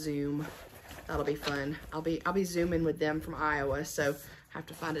the Zoom. That'll be fun. I'll be Zooming with them from Iowa, so have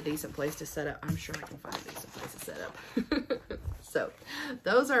to find a decent place to set up. I'm sure I can find a decent place to set up. So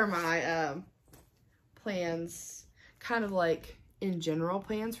those are my plans, kind of like in general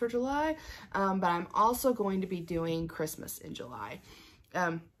plans for July. But I'm also going to be doing Christmas in July.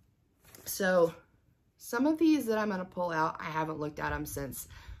 So some of these that I'm going to pull out, I haven't looked at them since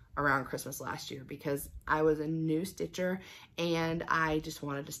around Christmas last year because I was a new stitcher and I just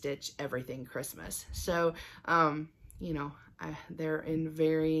wanted to stitch everything Christmas. So, you know, they're in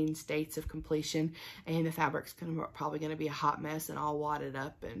varying states of completion and the fabric's probably going to be a hot mess and all wadded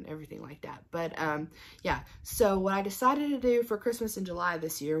up and everything like that. But yeah, so what I decided to do for Christmas in July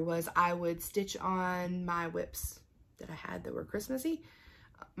this year was I would stitch on my whips that I had that were Christmassy,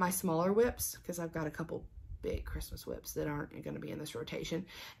 my smaller whips, because I've got a couple big Christmas whips that aren't going to be in this rotation,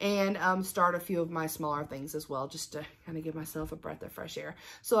 and start a few of my smaller things as well, just to kind of give myself a breath of fresh air.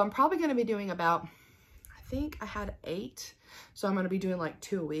 So I'm probably going to be doing about, I think I had 8. So I'm going to be doing like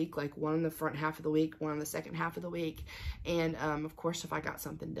 2 a week, like one in the front half of the week, one in the second half of the week. And of course, if I got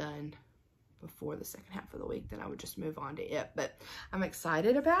something done before the second half of the week, then I would just move on to it. But I'm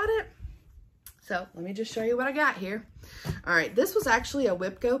excited about it. So let me just show you what I got here. All right, this was actually a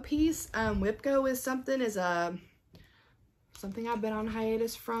WIPGO piece. WIPGO is something I've been on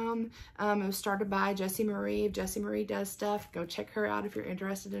hiatus from. It was started by Jessie Marie. If Jessie Marie does stuff, go check her out if you're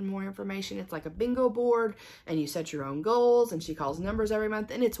interested in more information. It's like a bingo board and you set your own goals and she calls numbers every month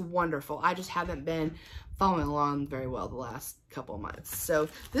and it's wonderful. I just haven't been following along very well the last couple of months. So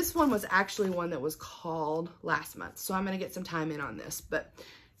this one was actually one that was called last month. So I'm going to get some time in on this, but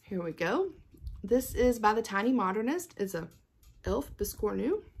here we go. This is by the Tiny Modernist. It's a elf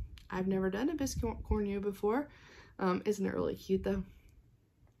biscornu. I've never done a biscornu before. Isn't it really cute though?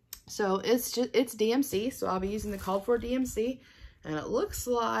 So it's DMC, so I'll be using the called for DMC, and it looks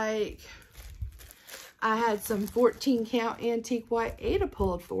like I had some 14 count antique white Ada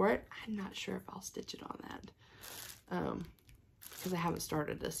pulled for it. I'm not sure if I'll stitch it on that because I haven't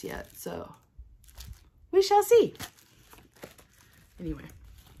started this yet, so we shall see. Anyway,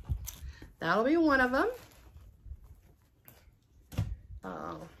 that'll be one of them.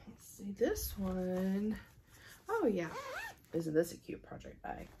 Let's see this one. Oh yeah, isn't this a cute project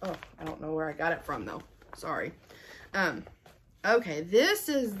bag? Oh, I don't know where I got it from though. Sorry. Okay, this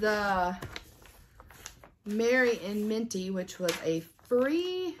is the Mary and Minty, which was a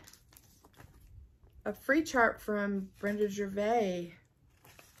free chart from Brenda Gervais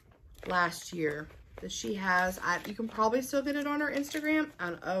last year that she has. You can probably still get it on her Instagram.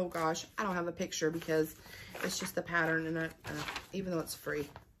 And oh gosh, I don't have a picture because it's just the pattern, and even though it's free,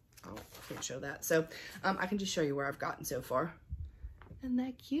 oh, I can't show that. So I can just show you where I've gotten so far. Isn't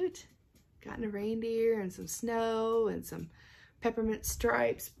that cute? Gotten a reindeer and some snow and some peppermint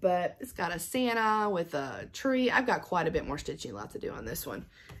stripes, but it's got a Santa with a tree. I've got quite a bit more stitching left to do on this one.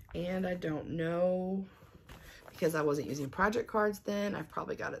 And I don't know, because I wasn't using project cards then. I've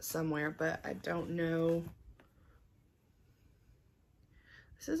probably got it somewhere, but I don't know.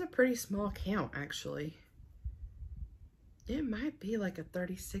 This is a pretty small count, actually. It might be like a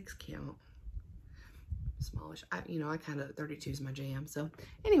 36 count. Smallish. You know, I kind of, 32 is my jam. So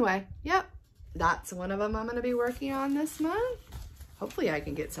anyway, yep, that's one of them I'm going to be working on this month. Hopefully I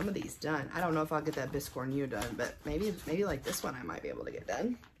can get some of these done. I don't know if I'll get that biscornu done, but maybe like this one I might be able to get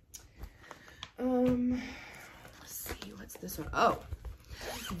done. Let's see, what's this one? Oh,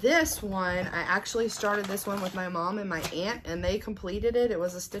 This one, I actually started this one with my mom and my aunt, and they completed it. It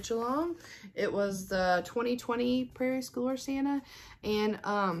was a stitch along. It was the 2020 Prairie Schooler Santa, and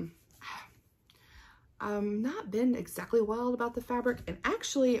I'm not been exactly wild about the fabric, and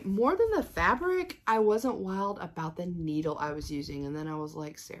actually more than the fabric, I wasn't wild about the needle I was using. And then I was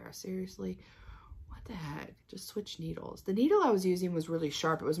like, Sarah, seriously, what the heck? Just switch needles. The needle I was using was really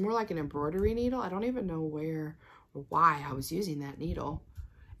sharp. It was more like an embroidery needle. I don't even know where or why I was using that needle.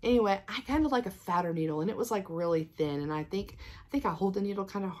 Anyway, I kind of like a fatter needle, and it was like really thin, and I think I hold the needle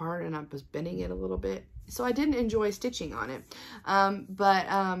kind of hard, and I was bending it a little bit, so I didn't enjoy stitching on it.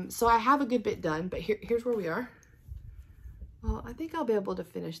 So I have a good bit done, but here's where we are. Well, I think I'll be able to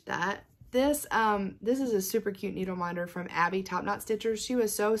finish that. This is a super cute needle minder from Abby, Top Knot Stitchers. She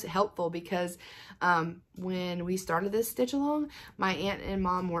was so helpful because when we started this stitch along, my aunt and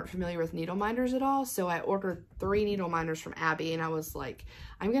mom weren't familiar with needle minders at all. So I ordered 3 needle minders from Abby, and I was like,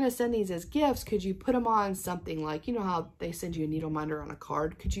 I'm going to send these as gifts. Could you put them on something like, you know how they send you a needle minder on a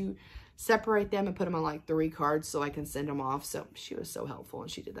card? Could you separate them and put them on like 3 cards so I can send them off? So she was so helpful,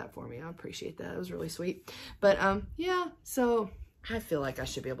 and she did that for me. I appreciate that. It was really sweet. But yeah, so I feel like I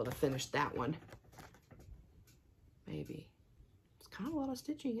should be able to finish that one. Maybe. It's kind of a lot of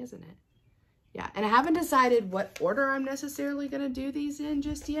stitching, isn't it? Yeah, and I haven't decided what order I'm necessarily going to do these in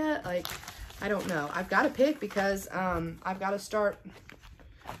just yet. Like, I don't know. I've got to pick because I've got to start,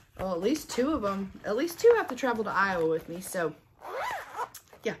 well, at least 2 of them. At least 2 have to travel to Iowa with me. So,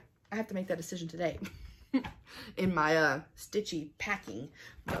 yeah, I have to make that decision today in my stitchy packing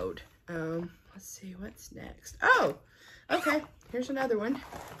mode. Let's see, what's next? Oh, okay. Here's another one.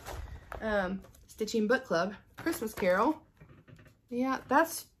 Stitching Book Club, Christmas Carol. Yeah,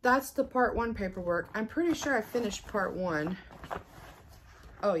 that's the part 1 paperwork. I'm pretty sure I finished part 1.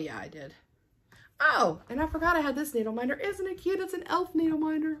 Oh yeah, I did. Oh, and I forgot I had this needle minder. Isn't it cute? It's an elf needle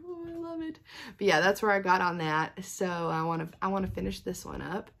minder. Oh, I love it. But yeah, that's where I got on that. So I want to finish this one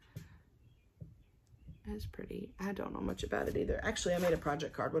up. That's pretty. I don't know much about it either. Actually, I made a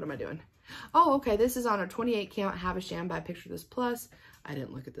project card. What am I doing? Oh, okay. This is on a 28 count Havisham by Picture This Plus. I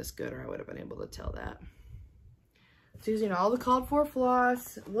didn't look at this good, or I would have been able to tell that. It's using all the called for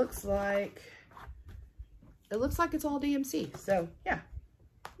floss. It looks like it's all DMC. So yeah.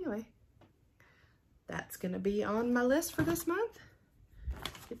 Anyway, that's gonna be on my list for this month.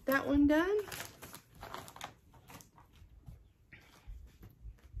 Get that one done.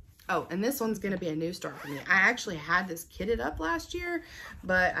 Oh, and this one's going to be a new start for me. I actually had this kitted up last year,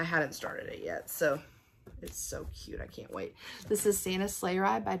 but I hadn't started it yet. So it's so cute. I can't wait. This is Santa's Sleigh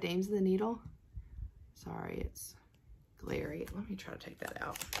Ride by Dames of the Needle. Sorry, it's glary. Let me try to take that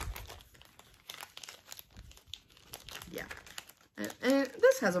out. Yeah. And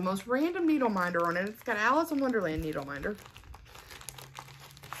this has a most random needle minder on it. It's got Alice in Wonderland needle minder.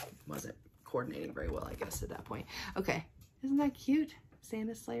 Wasn't coordinating very well, I guess, at that point. Okay. Isn't that cute?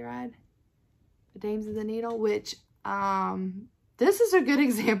 Santa's Sleigh Ride, the Dames of the Needle, which this is a good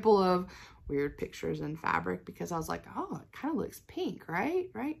example of weird pictures in fabric, because I was like, oh, it kind of looks pink, right?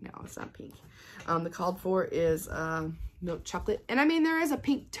 No, it's not pink. The called for is milk chocolate, and I mean, there is a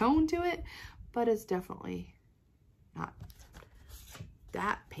pink tone to it, but it's definitely not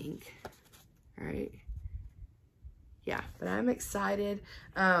that pink, right? Yeah, but I'm excited.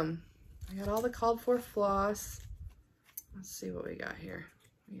 I got all the called for floss. Let's see what we got here.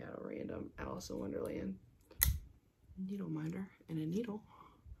 We got a random Alice in Wonderland needle minder and a needle.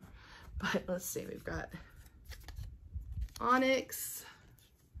 But let's see, we've got Onyx,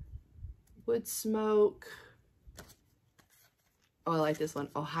 Wood Smoke. Oh, I like this one.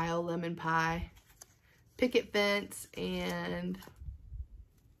 Ohio Lemon Pie, Picket Fence, and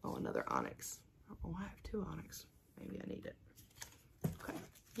oh, another Onyx. Oh, I have 2 Onyx. Maybe I need it. Okay.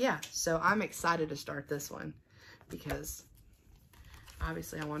 Yeah, so I'm excited to start this one, because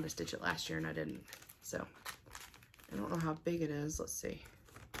obviously I wanted to stitch it last year and I didn't. So I don't know how big it is. Let's see.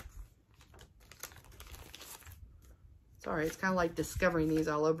 Sorry, it's kind of like discovering these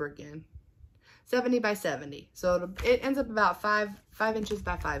all over again. 70 by 70. So it ends up about 5 inches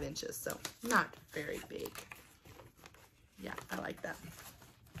by 5 inches. So not very big. Yeah, I like that.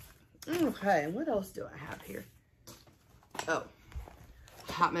 Okay, what else do I have here? Oh,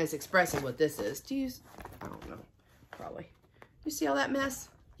 Hot Mess Express is what this is. Do you use? I don't know. Probably. You see all that mess?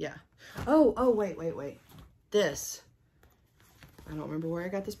 Yeah. Oh, wait. This. I don't remember where I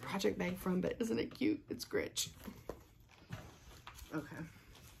got this project bag from, but isn't it cute? It's Grinch. Okay.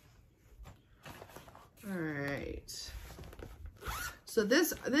 All right. So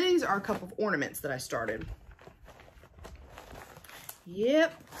these are a couple of ornaments that I started.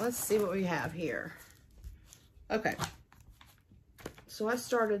 Yep. Let's see what we have here. Okay. So I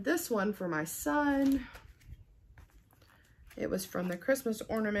started this one for my son. It was from the Christmas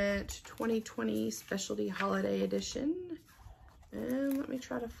Ornament 2020 Specialty Holiday Edition. And let me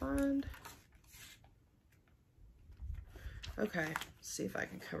try to find. Okay, let's see if I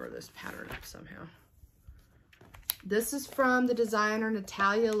can cover this pattern up somehow. This is from the designer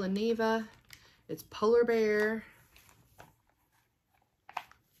Natalia Leneva. It's Polar Bear.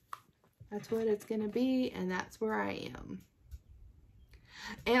 That's what it's gonna be, and that's where I am.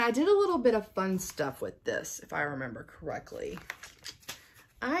 And I did a little bit of fun stuff with this, if I remember correctly.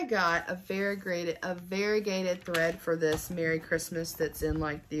 I got a variegated thread for this Merry Christmas that's in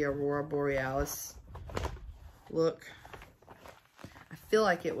like the Aurora Borealis look. I feel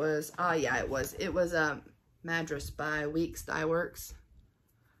like it was, oh yeah, it was Madras by Weeks Dye Works.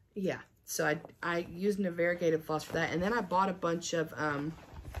 Yeah, so I used a variegated floss for that, and then I bought a bunch of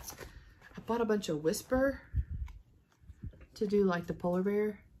Whisper to do like the polar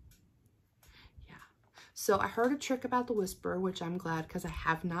bear. Yeah, so I heard a trick about the Whisper, which I'm glad because I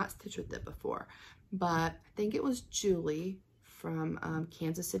have not stitched with it before, but I think it was Julie from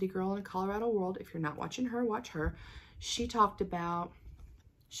Kansas City Girl in Colorado World. If you're not watching her, watch her. She talked about,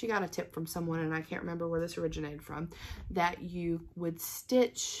 she got a tip from someone, and I can't remember where this originated from, that you would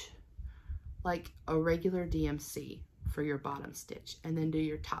stitch like a regular DMC for your bottom stitch and then do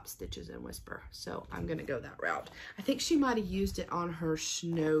your top stitches in Whisper. So I'm gonna go that route. I think she might have used it on her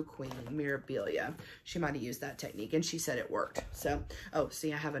Snow Queen Mirabilia. She might have used that technique, and she said it worked. So, oh,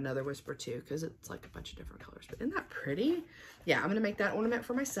 see, I have another Whisper too, because it's like a bunch of different colors, but isn't that pretty? Yeah, I'm gonna make that ornament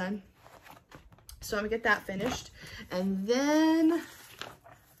for my son. So I'm gonna get that finished. And then,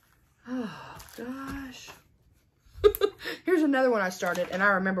 oh gosh. Here's another one I started, and I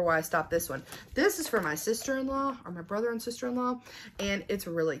remember why I stopped this one. This is for my sister-in-law, or my brother and sister-in-law, and it's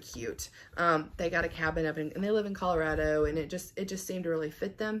really cute. They got a cabin up in, and they live in Colorado, and it just seemed to really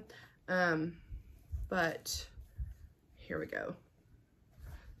fit them. But here we go.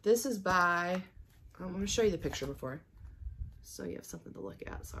 This is by, I'm going to show you the picture before, so you have something to look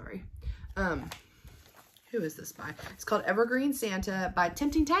at. Sorry. Who is this by? It's called Evergreen Santa by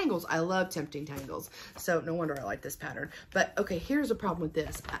Tempting Tangles. I love Tempting Tangles, so no wonder I like this pattern. But okay, here's the problem with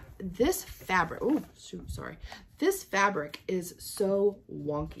this. This fabric, oh shoot, sorry. This fabric is so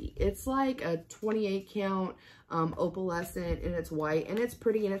wonky. It's like a 28 count opalescent, and it's white, and it's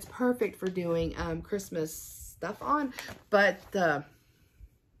pretty, and it's perfect for doing Christmas stuff on, but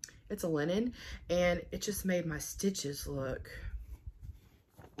it's a linen, and it just made my stitches look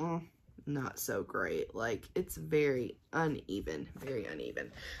not so great. Like, it's very uneven,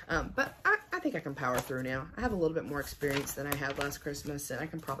 but I think I can power through now. I have a little bit more experience than I had last Christmas, and I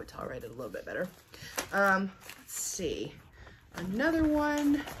can probably tolerate it a little bit better. Let's see, another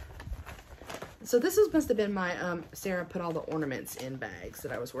one. So this must have been my Sarah put all the ornaments in bags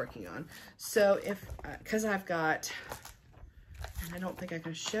that I was working on. So if because I've got, and I don't think I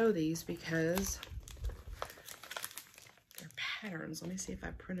can show these because they're patterns. Let me see if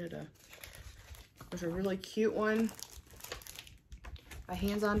I printed there's a really cute one by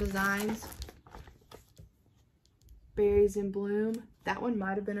Hands On Designs, Berries in Bloom. That one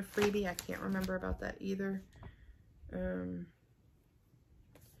might have been a freebie. I can't remember about that either. And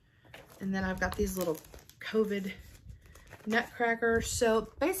then I've got these little COVID nutcrackers.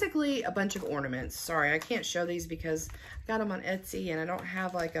 So basically a bunch of ornaments. Sorry, I can't show these because I got them on Etsy, and I don't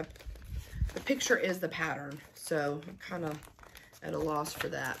have like the picture is the pattern. So I'm kind of at a loss for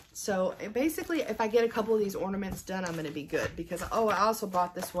that. So basically, if I get a couple of these ornaments done, I'm going to be good, because, oh, I also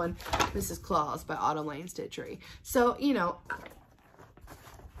bought this one, Mrs. Claus by Autumn Lane Stitchery. So, you know,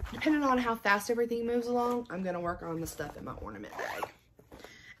 depending on how fast everything moves along, I'm going to work on the stuff in my ornament bag.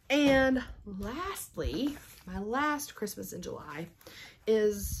 And lastly, my last Christmas in July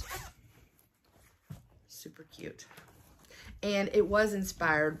is super cute. And it was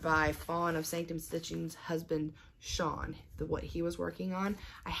inspired by Fawn of Sanctum Stitching's husband, Sean, what he was working on.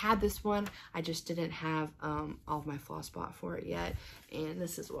 I had this one, I just didn't have all of my floss bought for it yet, and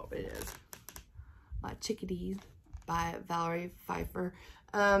this is what it is. Chickadees by Valerie Pfeiffer.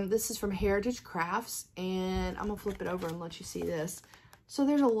 This is from Heritage Crafts, and I'm gonna flip it over and let you see this. So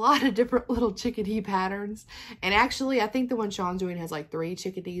there's a lot of different little chickadee patterns, and actually I think the one Sean's doing has like 3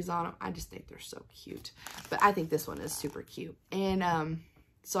 chickadees on them. I just think they're so cute, but I think this one is super cute. And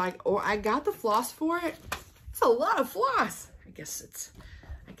so I got the floss for it. It's a lot of floss. I guess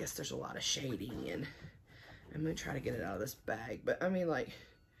there's a lot of shading, and I'm gonna try to get it out of this bag. But I mean, like,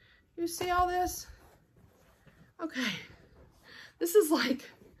 you see all this? Okay, this is like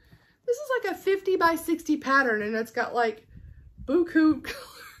a 50 by 60 pattern, and it's got like buku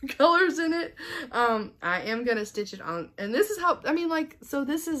color. colors in it. I am gonna stitch it on, and this is how, I mean, like, so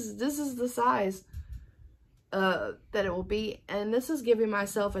this is the size that it will be, and this is giving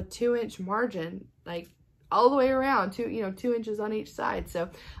myself a 2-inch margin, like all the way around, 2 inches on each side. So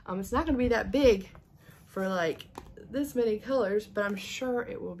it's not gonna be that big for like this many colors, but I'm sure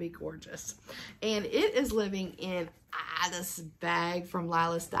it will be gorgeous. And it is living in this bag from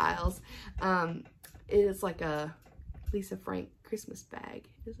Lila Styles. It is like a Lisa Frank Christmas bag.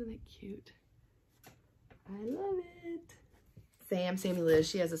 Isn't it cute? I love it. Sammie Liz,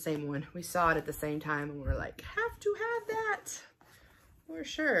 she has the same one. We saw it at the same time and we're like, have to have that for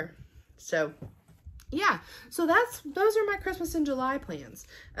sure. So yeah, so those are my Christmas in July plans.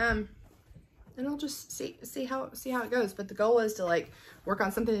 And I'll just see how it goes. But the goal is to like work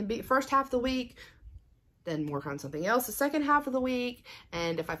on something in the first half of the week, then work on something else the second half of the week.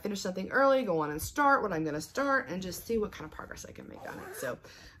 And if I finish something early, go on and start what I'm going to start and just see what kind of progress I can make on it. So,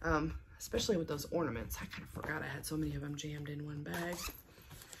 especially with those ornaments, I kind of forgot I had so many of them jammed in one bag.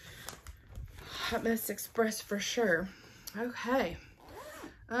 Hot Mess Express for sure. Okay.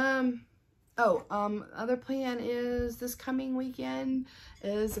 Other plan is this coming weekend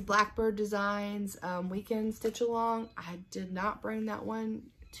is the Blackbird Designs weekend stitch along. I did not bring that one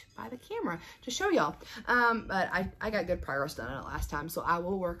by the camera to show y'all, but I got good progress done on it last time, so I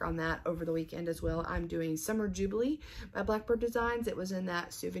will work on that over the weekend as well. I'm doing Summer Jubilee by Blackbird Designs. It was in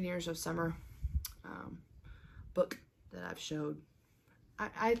that Souvenirs of Summer book that I've showed.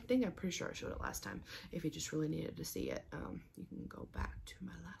 I think I'm pretty sure I showed it last time. If you just really needed to see it, you can go back to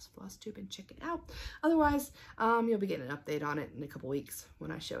my last FlossTube and check it out. Otherwise, you'll be getting an update on it in a couple weeks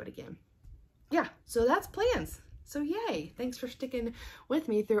when I show it again. Yeah, so that's plans. So yay, thanks for sticking with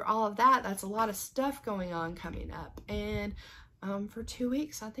me through all of that. That's a lot of stuff going on coming up. And for 2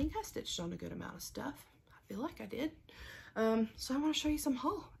 weeks, I think I stitched on a good amount of stuff. I feel like I did. So I want to show you some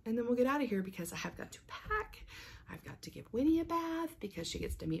haul and then we'll get out of here because I have got to pack. I've got to give Winnie a bath because she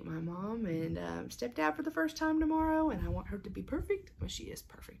gets to meet my mom and stepdad for the first time tomorrow, and I want her to be perfect. Well, she is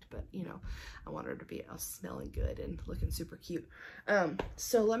perfect, but you know, I want her to be smelling good and looking super cute.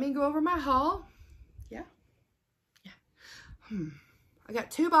 So let me go over my haul. Yeah. I got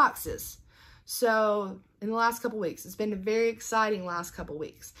 2 boxes. So in the last couple weeks, it's been a very exciting last couple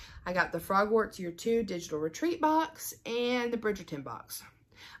weeks. I got the Frogwarts Year 2 Digital Retreat box and the Bridgerton box.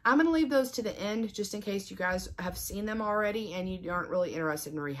 I'm going to leave those to the end just in case you guys have seen them already and you aren't really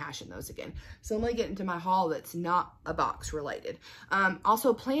interested in rehashing those again. So I'm going to get into my haul that's not a box related.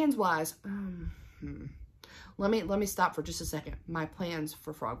 Also plans wise, let me stop for just a second. My plans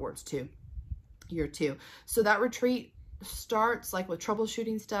for Frogwarts 2 Year 2. So that retreat starts like with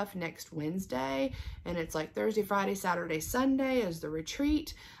troubleshooting stuff next Wednesday, and it's like Thursday, Friday, Saturday, Sunday is the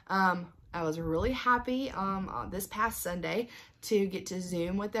retreat. I was really happy this past Sunday to get to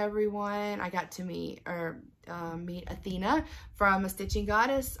Zoom with everyone. I got to meet Athena from A Stitching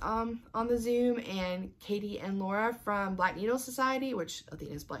Goddess on the Zoom, and Katie and Laura from Black Needle Society, which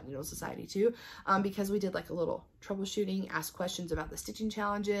Athena's Black Needle Society too, because we did like a little troubleshooting, asked questions about the stitching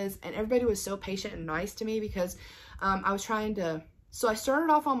challenges, and everybody was so patient and nice to me because I was trying to, so I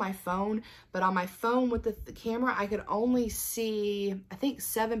started off on my phone, but on my phone with the camera, I could only see, I think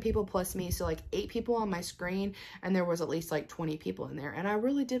 7 people plus me. So like 8 people on my screen, and there was at least like 20 people in there. And I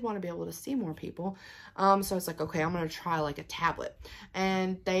really did want to be able to see more people. So I was like, okay, I'm going to try like a tablet.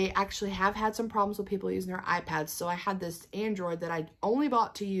 And they actually have had some problems with people using their iPads. So I had this Android that I only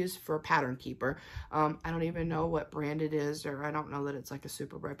bought to use for Pattern Keeper. I don't even know what brand it is, or I don't know that it's like a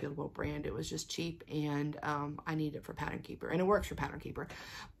super reputable brand. It was just cheap, and I need it for Pattern Keeper, and it works for Pattern Keeper.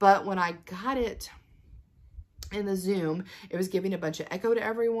 But when I got it in the Zoom, it was giving a bunch of echo to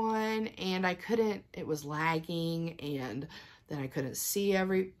everyone, and I couldn't, it was lagging, and then I couldn't see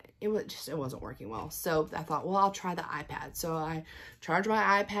it wasn't working well. So I thought, well, I'll try the iPad. So I charged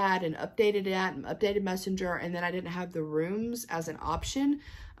my iPad and updated it and updated Messenger, and then I didn't have the rooms as an option,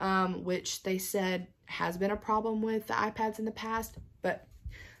 which they said has been a problem with the iPads in the past, but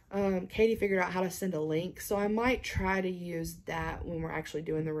Katie figured out how to send a link, so I might try to use that when we're actually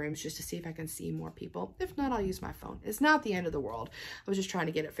doing the rooms just to see if I can see more people. If not, I'll use my phone. It's not the end of the world. I was just trying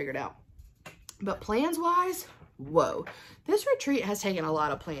to get it figured out. But plans wise, whoa, this retreat has taken a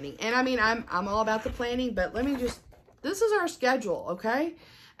lot of planning. And I mean, I'm all about the planning, but let me just, this is our schedule, okay?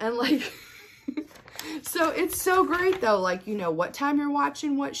 And like, so it's so great though, like, you know, what time you're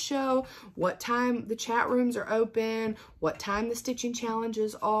watching what show, what time the chat rooms are open, what time the stitching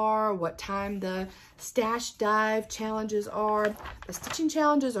challenges are, what time the stash dive challenges are. The stitching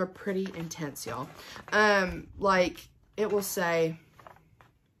challenges are pretty intense, y'all. Like it will say,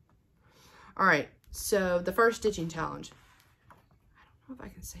 all right, so the first stitching challenge, I know if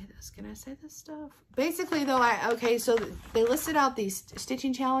I can say this. Can I say this stuff? Basically though, okay, so they listed out these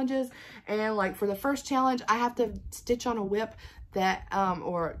stitching challenges, and like for the first challenge, I have to stitch on a whip that,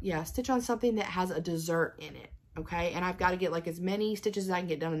 stitch on something that has a dessert in it. Okay, and I've got to get like as many stitches as I can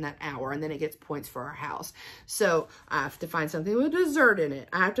get done in that hour, and then it gets points for our house. So I have to find something with dessert in it.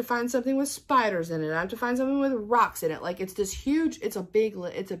 I have to find something with spiders in it. I have to find something with rocks in it. Like, it's this huge, it's a big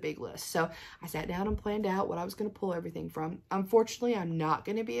list. So I sat down and planned out what I was going to pull everything from. Unfortunately, I'm not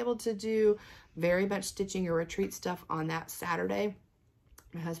going to be able to do very much stitching or retreat stuff on that Saturday.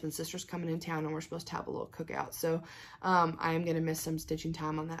 My husband's sister's coming in town, and we're supposed to have a little cookout. So I am going to miss some stitching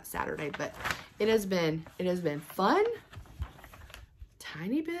time on that Saturday, but it has been fun.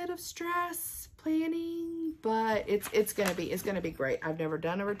 Tiny bit of stress planning, but it's going to be great. I've never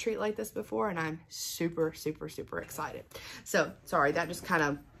done a retreat like this before, and I'm super, super, super excited. So sorry, that just kind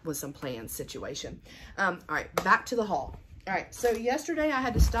of was some planned situation. All right, back to the haul. All right, so yesterday I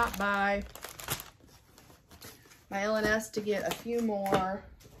had to stop by my L&S to get a few more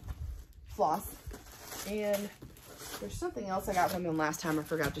floss, and there's something else I got from them last time I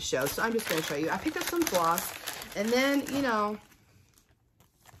forgot to show, so I'm just going to show you. I picked up some floss, and then, you know,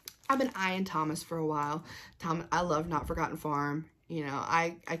 I've been eyeing Thomas for a while. I love Not Forgotten Farm. You know,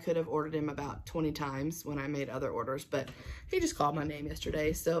 I could have ordered him about 20 times when I made other orders, but he just called my name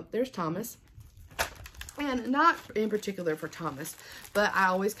yesterday, so there's Thomas. And not in particular for Thomas, but I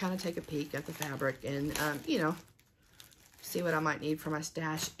always kind of take a peek at the fabric and, you know, see what I might need for my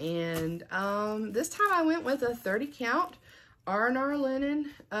stash. And this time I went with a 30 count R&R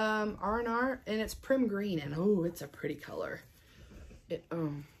linen, R&R, and it's Prim green, and oh, it's a pretty color.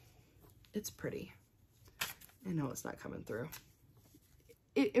 It's pretty. I know it's not coming through.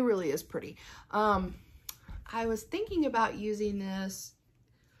 It really is pretty. I was thinking about using this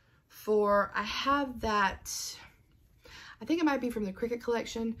for, I have that, I think it might be from the Cricut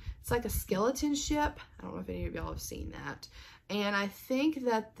collection. It's like a skeleton ship. I don't know if any of y'all have seen that. And I think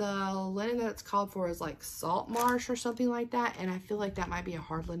that the linen that it's called for is like salt marsh or something like that. And I feel like that might be a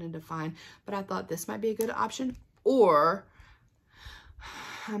hard linen to find, but I thought this might be a good option. Or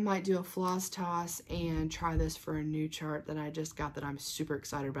I might do a floss toss and try this for a new chart that I just got that I'm super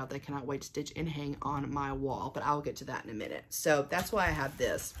excited about, that I cannot wait to stitch and hang on my wall, but I'll get to that in a minute. So that's why I have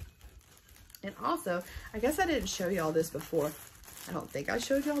this. And also, I guess I didn't show y'all this before. I don't think I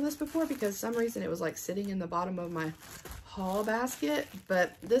showed y'all this before because for some reason it was like sitting in the bottom of my haul basket.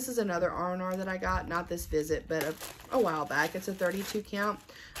 But this is another R&R that I got, not this visit, but a while back. It's a 32 count.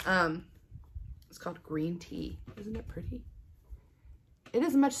 It's called Green Tea. Isn't it pretty? It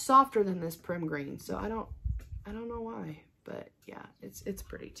is much softer than this Prim green, so I don't know why, but yeah, it's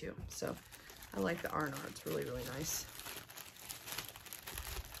pretty too. So I like the R&R. It's really, really nice.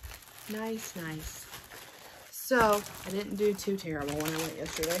 Nice. So I didn't do too terrible when I went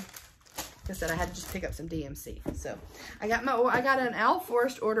yesterday. Like I said, I had to just pick up some DMC. So I got an Owl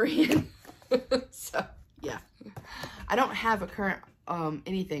Forest order in. So yeah, I don't have a current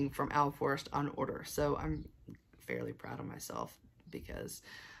anything from Owl Forest on order, so I'm fairly proud of myself because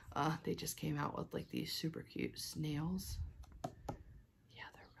they just came out with like these super cute snails.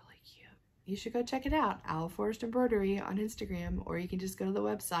 You should go check it out, Owl Forest Embroidery on Instagram, or you can just go to the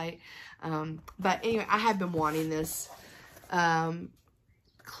website. But anyway, I have been wanting this.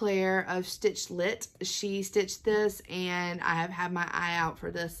 Claire of Stitch Lit, she stitched this, and I have had my eye out for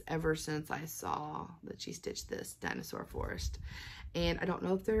this ever since I saw that she stitched this Dinosaur Forest. And I don't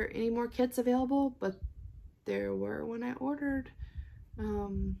know if there are any more kits available, but there were when I ordered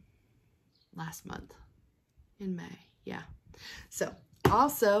last month in May. Yeah. So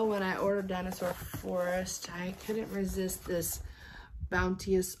also, when I ordered Dinosaur Forest, I couldn't resist this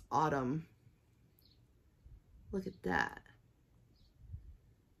Bounteous Autumn. Look at that.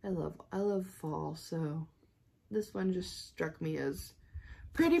 I love fall, so this one just struck me as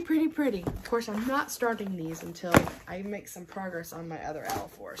pretty. Of course, I'm not starting these until I make some progress on my other Owl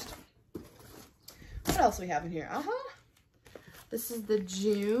Forest. What else do we have in here? This is the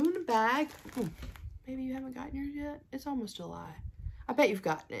June bag. Maybe you haven't gotten yours yet. It's almost July. I bet you've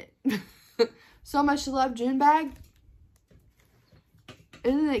gotten it. So Much to Love June bag.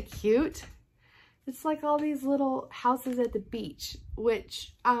 Isn't it cute? It's like all these little houses at the beach,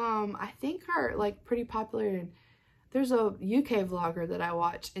 which I think are like pretty popular. And there's a UK vlogger that I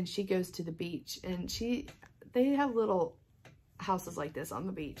watch, and she goes to the beach, and they have little houses like this on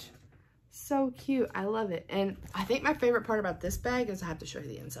the beach. So cute. I love it. And I think my favorite part about this bag is I have to show you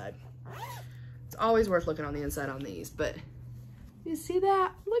the inside. It's always worth looking on the inside on these, but you see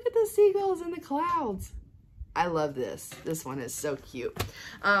that? Look at the seagulls in the clouds. I love this. This one is so cute.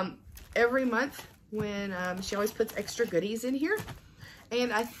 Every month when she always puts extra goodies in here,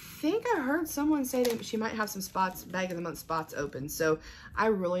 And I think I heard someone say that she might have some spots, bag of the month spots open. So I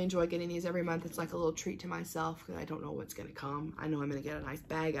really enjoy getting these every month. It's like a little treat to myself because I don't know what's going to come. I know I'm going to get a nice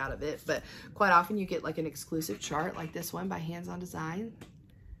bag out of it, but quite often you get like an exclusive chart like this one by Hands On Design.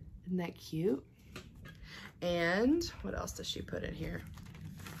 Isn't that cute? And what else does she put in here?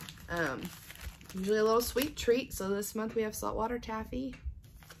 Usually a little sweet treat. So this month we have saltwater taffy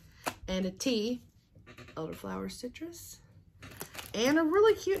and a tea, elderflower citrus. And a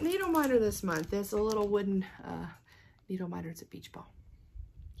really cute needle minder this month. It's a little wooden needle minder. It's a beach ball.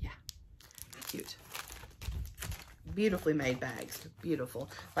 Yeah, cute. Beautifully made bags. Beautiful.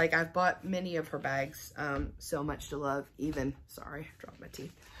 Like, I've bought many of her bags, so much to love. Even, sorry, dropped my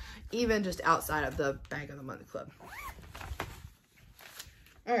teeth. Even just outside of the Bag of the Month Club.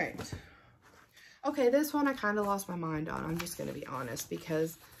 All right. Okay, this one I kind of lost my mind on. I'm just going to be honest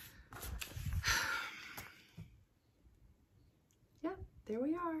because... there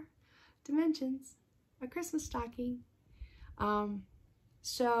we are, dimensions, a Christmas stocking.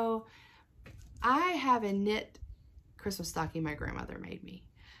 So I have a knit Christmas stocking my grandmother made me,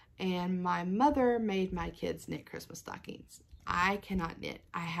 and my mother made my kids knit Christmas stockings. I cannot knit.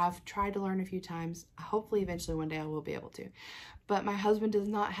 I have tried to learn a few times. Hopefully eventually one day I will be able to, but my husband does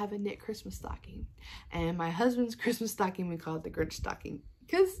not have a knit Christmas stocking, and my husband's Christmas stocking, we call it the Grinch stocking,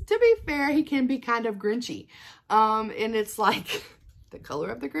 because to be fair, he can be kind of Grinchy. And it's like the color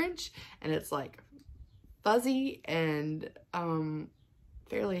of the Grinch, and it's like fuzzy and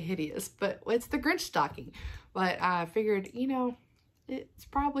fairly hideous, but it's the Grinch stocking. But I figured, you know, it's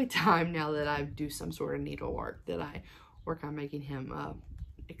probably time now that I do some sort of needlework that I work on making him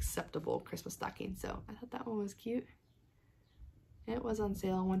acceptable Christmas stocking. So I thought that one was cute. It was on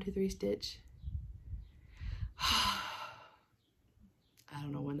sale on 123 Stitch. I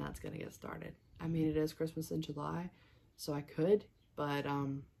don't know when that's gonna get started. I mean, it is Christmas in July, so I could. But I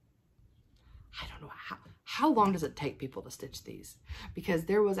don't know how long does it take people to stitch these? Because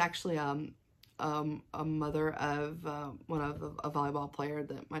there was actually a mother of a volleyball player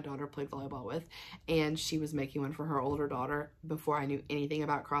that my daughter played volleyball with, and she was making one for her older daughter before I knew anything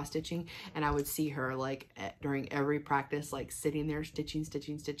about cross stitching, and I would see her like during every practice like sitting there stitching,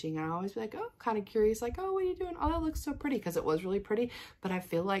 and I always be like, oh, kind of curious, like, oh, what are you doing? Oh, that looks so pretty, because it was really pretty. But I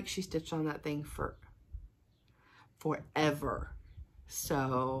feel like she stitched on that thing for forever.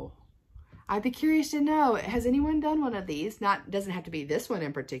 So I'd be curious to know, has anyone done one of these? Doesn't have to be this one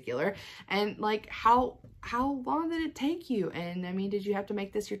in particular. And like, how long did it take you? And I mean, did you have to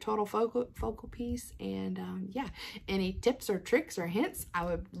make this your total focal piece? And yeah, any tips or tricks or hints? I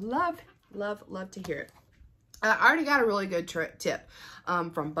would love to hear it. I already got a really good tip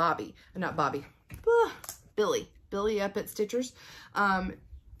from Billy up at Stitchers.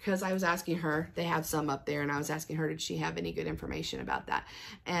 Because I was asking her, they have some up there, and I was asking her, did she have any good information about that?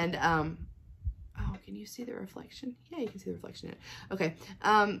 And, oh, can you see the reflection? Yeah, you can see the reflection in it. Okay,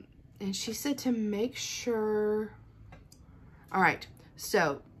 and she said to make sure, all right,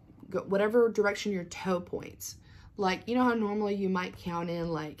 so go whatever direction your toe points. Like, you know how normally you might count in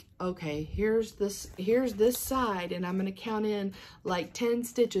like, okay, here's this side, and I'm going to count in like 10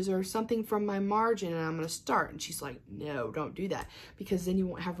 stitches or something from my margin, and I'm going to start. And she's like, no, don't do that, because then you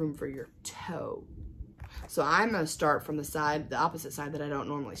won't have room for your toe. So I'm going to start from the opposite side that I don't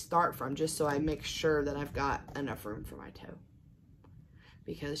normally start from, just so I make sure that I've got enough room for my toe.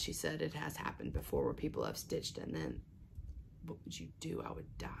 Because she said it has happened before where people have stitched, and then what would you do? I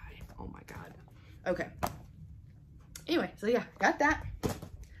would die. Oh my God. Okay. Anyway, so yeah, got that.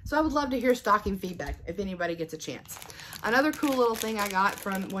 So I would love to hear stocking feedback if anybody gets a chance. Another cool little thing I got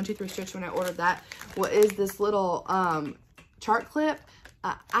from 123 Stitch when I ordered that is this little chart clip.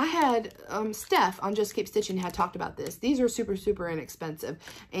 I had, Steph on Just Keep Stitching had talked about this. These are super, super inexpensive.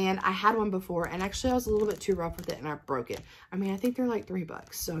 And I had one before, and actually I was a little bit too rough with it, and I broke it. I mean, I think they're like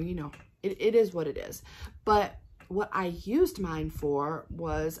 $3, so you know, it is what it is. But what I used mine for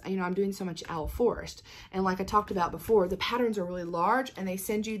was, you know, I'm doing so much owl forest, and like I talked about before, the patterns are really large, and they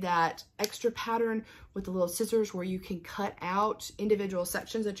send you that extra pattern with the little scissors where you can cut out individual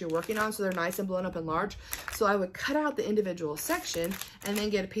sections that you're working on, so they're nice and blown up and large. So I would cut out the individual section and then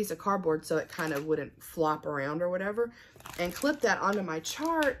get a piece of cardboard so it kind of wouldn't flop around or whatever, and clip that onto my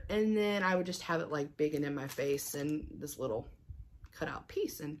chart, and then I would just have it like big and in my face and this little cut out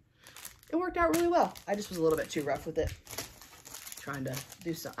piece, and it worked out really well. I just was a little bit too rough with it, trying to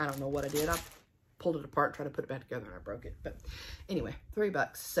do some, I don't know what I did. I pulled it apart, tried to put it back together, and I broke it. But anyway,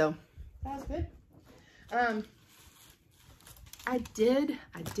 $3. So that was good. I did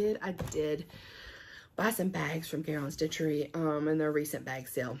buy some bags from Carolyn Stitchery in their recent bag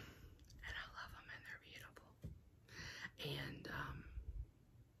sale. And I love them, and they're beautiful. And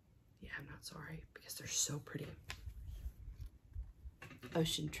sorry, because they're so pretty.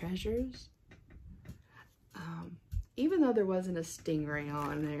 Ocean Treasures. Even though there wasn't a stingray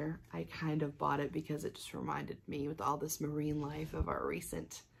on there, I kind of bought it because it just reminded me with all this marine life of our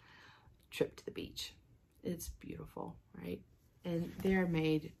recent trip to the beach. It's beautiful, right? And they're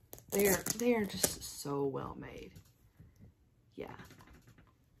made, they are just so well made. Yeah,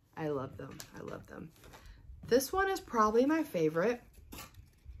 I love them. I love them. This one is probably my favorite.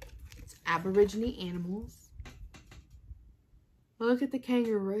 It's Aborigine Animals. Look at the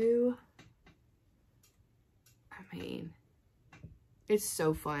kangaroo. I mean, it's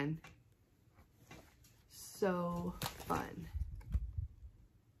so fun. So fun.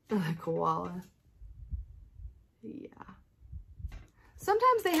 The koala. Yeah.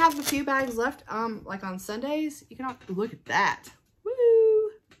 Sometimes they have a few bags left, like on Sundays. You can look at that.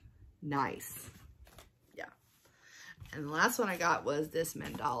 Woo! Nice. Yeah. And the last one I got was this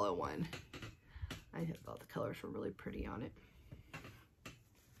mandala one. I thought the colors were really pretty on it.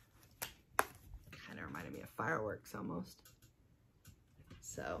 Kind of reminded me of fireworks almost.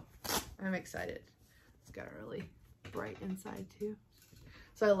 So I'm excited. It's got a really bright inside too.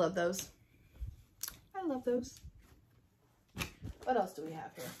 So I love those. I love those. What else do we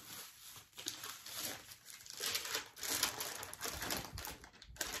have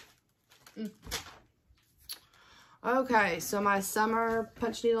here? Okay, so my summer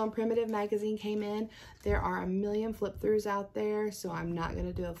Punch Needle and Primitive magazine came in. There are a million flip throughs out there, so I'm not going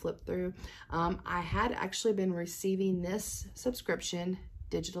to do a flip through. I had actually been receiving this subscription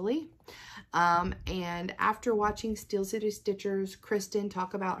digitally. And after watching Steel City Stitchers Kristen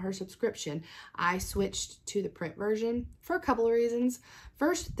talk about her subscription, I switched to the print version for a couple of reasons.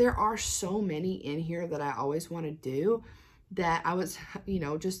 First, there are so many in here that I always want to do that I was, you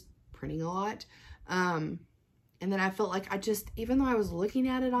know, just printing a lot. And then I felt like even though I was looking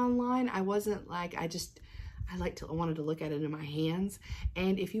at it online, I wasn't like, I wanted to look at it in my hands.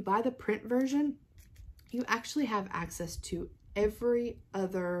 And if you buy the print version, you actually have access to every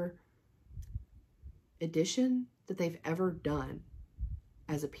other edition that they've ever done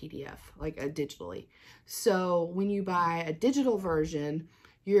as a PDF, like digitally. So when you buy a digital version,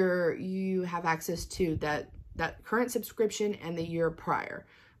 you have access to that current subscription and the year prior.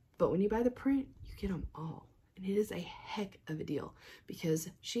 But when you buy the print, you get them all. And it is a heck of a deal because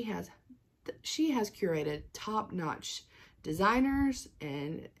she has curated top-notch designers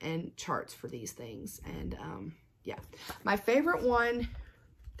and charts for these things. And yeah, my favorite one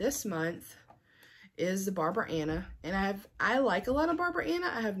this month is the Barbara Anna. And I like a lot of Barbara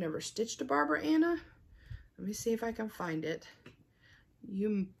Anna. I have never stitched a Barbara Anna. Let me see if I can find it.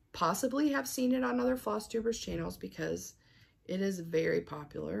 You possibly have seen it on other FlossTubers channels because it is very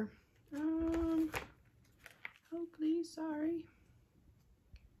popular. Oh, please, sorry.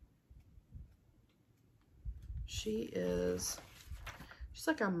 She's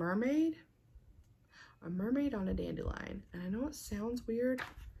like a mermaid on a dandelion. And I know it sounds weird,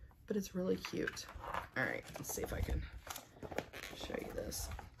 but it's really cute. All right, let's see if I can show you this.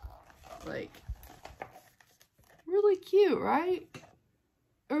 Like, really cute, right?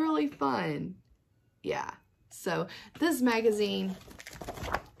 Really fun. Yeah, so this magazine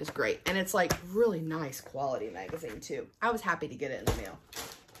is great. And it's like really nice quality magazine too. I was happy to get it in the mail.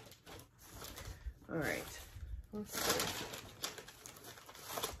 All right, let's see.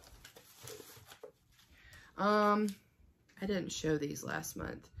 I didn't show these last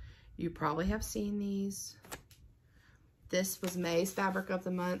month. You probably have seen these. This was May's fabric of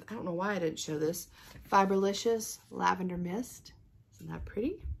the month. I don't know why I didn't show this. Fiberlicious Lavender Mist. Isn't that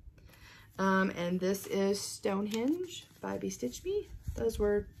pretty? And this is Stonehenge by Be Stitch Me. Those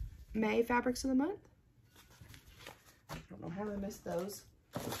were May fabrics of the month. I don't know how I missed those.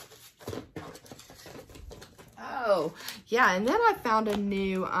 Oh, yeah, and then I found a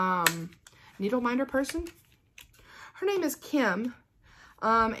new needle minder person. Her name is Kim,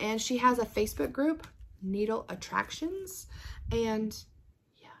 and she has a Facebook group, Needle Attractions, and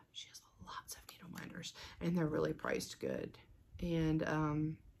yeah, she has lots of needle minders, and they're really priced good, and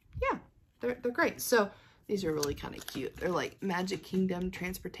yeah, they're great. So these are really kind of cute. They're like Magic Kingdom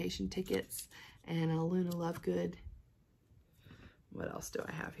transportation tickets and a Luna Lovegood. What else do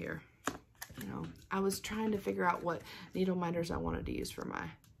I have here? You know, I was trying to figure out what needle minders I wanted to use for my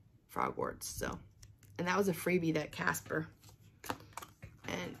frogwarts. So, and that was a freebie, that Casper.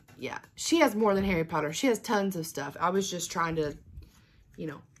 And yeah, she has more than Harry Potter. She has tons of stuff. I was just trying to, you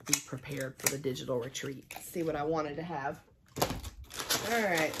know, be prepared for the digital retreat. See what I wanted to have. All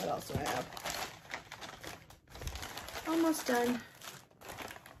right, what else do I have? Almost done.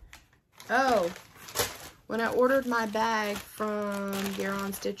 Oh, When I ordered my bag from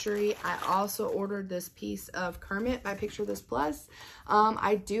Garon Stitchery, I also ordered this piece of Kermit by Picture This Plus.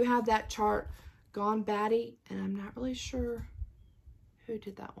 I do have that chart Gone Batty, and I'm not really sure who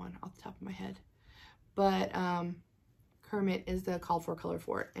did that one off the top of my head. But Kermit is the called for color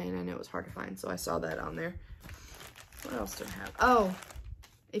for it, and I know it was hard to find, so I saw that on there. What else do I have? Oh,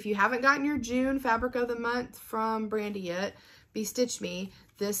 if you haven't gotten your June Fabric of the Month from Brandy yet, Be Stitch Me.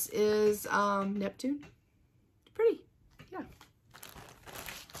 This is Neptune. Pretty, yeah.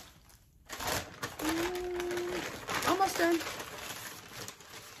 Almost done.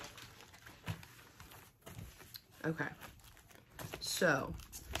 Okay, so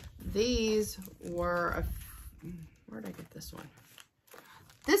these were, where did I get this one?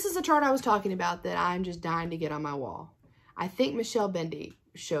 This is a chart I was talking about that I'm just dying to get on my wall. I think Michelle Bendy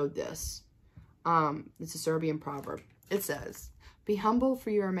showed this. It's a Serbian proverb. It says, "Be humble, for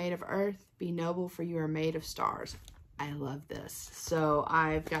you are made of earth. Be noble, for you are made of stars." I love this. So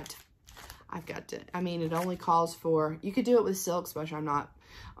I've got to, I mean, it only calls for, you could do it with silks, but I'm not,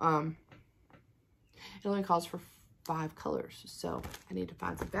 it only calls for 5 colors. So I need to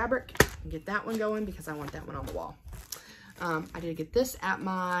find some fabric and get that one going because I want that one on the wall. I did get this at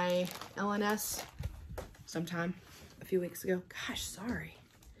my LNS sometime a few weeks ago. Gosh, sorry.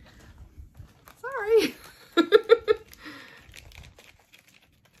 Sorry.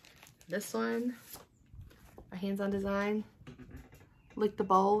 This one, by Hands On Design, Lick the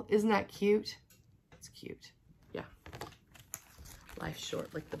Bowl. Isn't that cute? It's cute. Yeah. Life's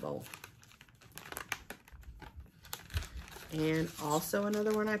short, lick the bowl. And also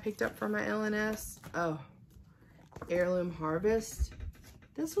another one I picked up from my LNS. Oh, Heirloom Harvest.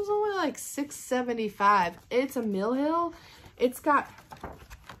 This was only like $6.75. It's a Mill Hill. It's got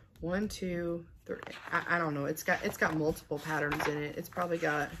 1, 2, 3. I don't know. It's got multiple patterns in it. It's probably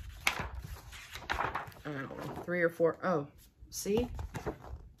got, I don't know, 3 or 4. Oh, see?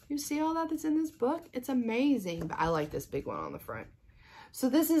 You see all that's in this book? It's amazing. But I like this big one on the front. So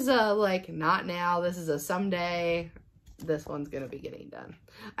this is a like not now. This is a someday. This one's gonna be getting done.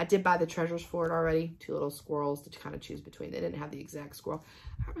 I did buy the treasures for it already. 2 little squirrels to kind of choose between. They didn't have the exact squirrel.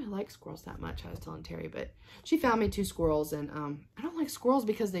 I don't really like squirrels that much, I was telling Terry, but she found me 2 squirrels, and I don't like squirrels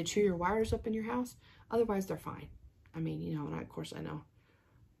because they chew your wires up in your house. Otherwise, they're fine. I mean, you know, and of course I know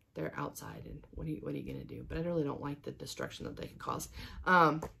they're outside, and what are you gonna do? But I really don't like the destruction that they can cause.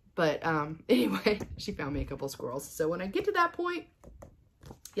 Anyway, she found me a couple of squirrels. So when I get to that point,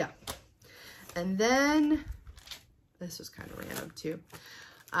 yeah. And then this was kind of random too.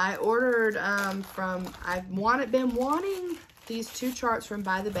 I ordered been wanting these 2 charts from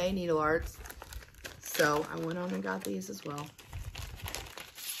By the Bay Needle Arts. So I went on and got these as well.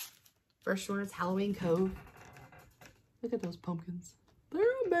 First one is Halloween Cove. Look at those pumpkins. They're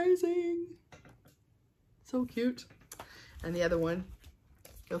amazing. So cute. And the other one,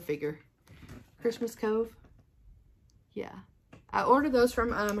 go figure, Christmas Cove. Yeah. I ordered those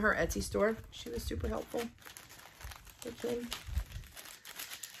from her Etsy store. She was super helpful. Okay.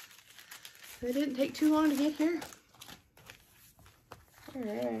 They didn't take too long to get here. All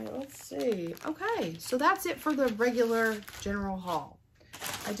right, let's see. Okay, so that's it for the regular general haul.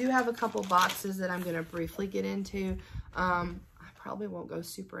 I do have a couple boxes that I'm going to briefly get into. I probably won't go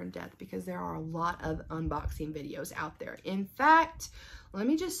super in depth because there are a lot of unboxing videos out there. In fact, let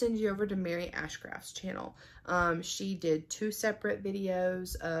me just send you over to Mary Ashcraft's channel. She did 2 separate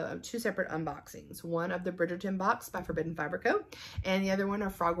videos, 2 separate unboxings. One of the Bridgerton box by Forbidden Fiber Co. and the other one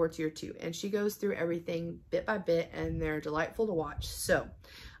of Frogwarts Year 2. And she goes through everything bit by bit, and they're delightful to watch. So,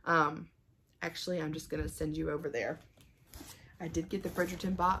 actually, I'm just going to send you over there. I did get the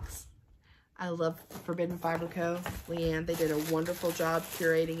Bridgerton box. I love Forbidden Fiber Co. Leanne, they did a wonderful job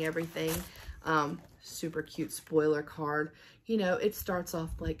curating everything. Super cute spoiler card. You know, it starts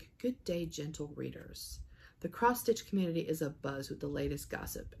off like, "Good day, gentle readers. The cross-stitch community is abuzz with the latest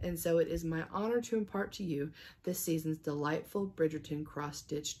gossip, and so it is my honor to impart to you this season's delightful Bridgerton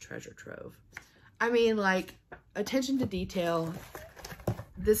cross-stitch treasure trove." I mean, like, attention to detail.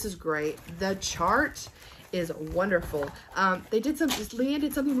 This is great. The chart is wonderful. Leanne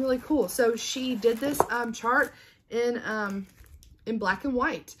did something really cool. So she did this chart in black and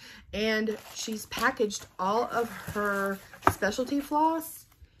white, and she's packaged all of her specialty floss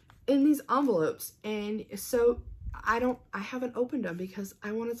in these envelopes. And so I haven't opened them because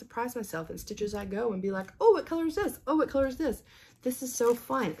I want to surprise myself and stitch as I go and be like, oh, what color is this? Oh, what color is this? This is so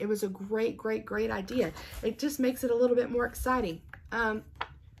fun. It was a great, great, great idea. It just makes it a little bit more exciting.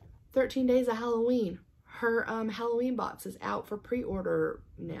 13 days of Halloween. Her Halloween box is out for pre-order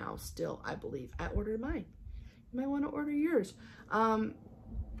now still, I believe. I ordered mine. You might want to order yours.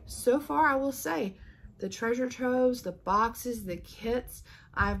 So far, I will say, the treasure troves, the boxes, the kits.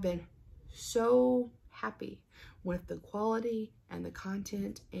 I've been so happy with the quality and the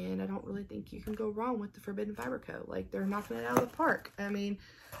content, and I don't really think you can go wrong with the Forbidden Fiber Co. Like, they're knocking it out of the park. I mean,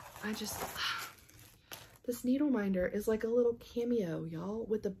 this needle minder is like a little cameo, y'all,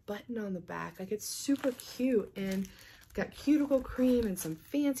 with a button on the back. Like, it's super cute, and got cuticle cream and some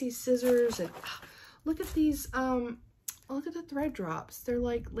fancy scissors, and look at these, look at the thread drops. They're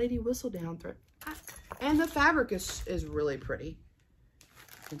like Lady Whistledown thread. And the fabric is really pretty.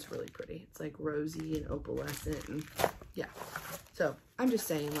 It's really pretty. It's like rosy and opalescent, and yeah. So I'm just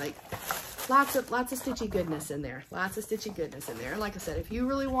saying, like, lots of stitchy goodness in there. Lots of stitchy goodness in there. And like I said, if you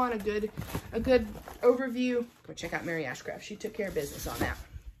really want a good overview, go check out Mary Ashcraft. She took care of business on that.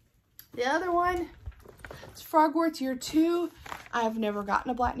 The other one is Frogworth Year 2. I've never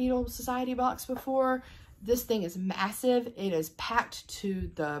gotten a Black Needle Society box before. This thing is massive. It is packed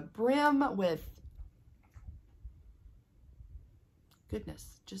to the brim with goodness.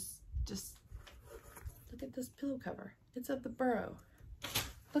 Just look at this pillow cover. It's of the burrow.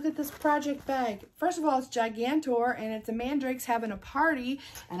 Look at this project bag. First of all, it's Gigantor, and it's a Mandrakes having a party,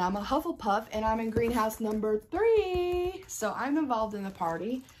 and I'm a Hufflepuff, and I'm in greenhouse number 3. So I'm involved in the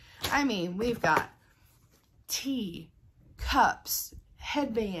party. I mean, we've got tea, cups,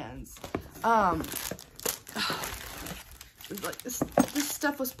 headbands, like this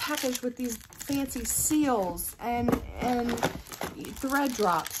stuff was packaged with these fancy seals and thread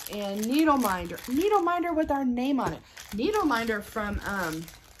drops and needle minder with our name on it. Needle minder from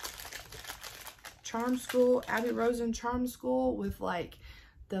Charm School, Abby Rosen Charm School, with like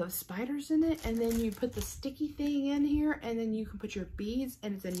the spiders in it, and then you put the sticky thing in here, and then you can put your beads,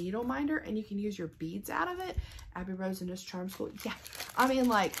 and it's a needle minder, and you can use your beads out of it. Abby Rosen is Charm School. Yeah, I mean,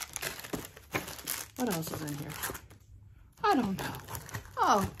 like, what else is in here? I don't know.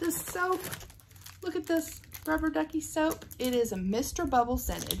 Oh, this soap. Look at this rubber ducky soap. It is a Mr. Bubble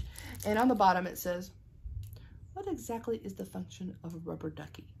scented, and on the bottom it says, what exactly is the function of a rubber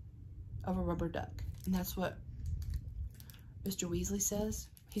ducky? Of a rubber duck? And that's what Mr. Weasley says.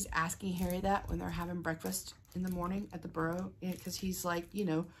 He's asking Harry that when they're having breakfast in the morning at the Burrow, because he's like, you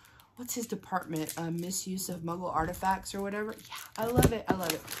know, what's his department? Misuse of Muggle artifacts or whatever. Yeah, I love it. I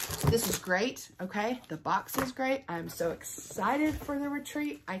love it. This is great. Okay, the box is great. I'm so excited for the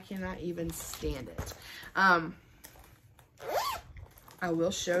retreat. I cannot even stand it. I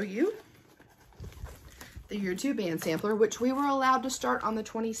will show you the Year 2 band sampler, which we were allowed to start on the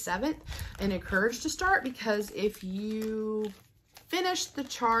 27th and encouraged to start, because if you finish the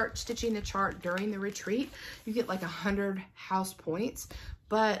chart, stitching the chart during the retreat, you get like 100 house points.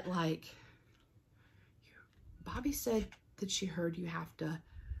 But like, Bobby said that she heard you have to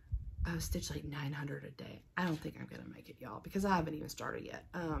stitch like 900 a day. I don't think I'm gonna make it, y'all, because I haven't even started yet.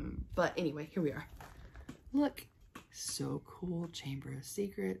 But anyway, here we are. Look, so cool. Chamber of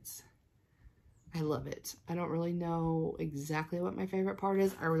Secrets. I love it. I don't really know exactly what my favorite part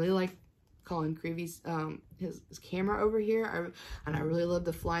is. I really like Colin Creevy's his camera over here, and I really love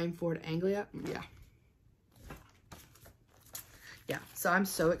the flying forward Anglia. Yeah, so I'm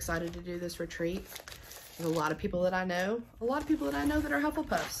so excited to do this retreat. There's a lot of people that I know, that are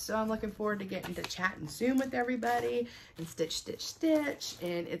Hufflepuffs. So I'm looking forward to getting to chat and Zoom with everybody and stitch,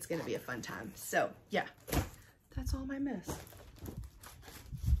 and it's gonna be a fun time. So yeah, that's all my mess.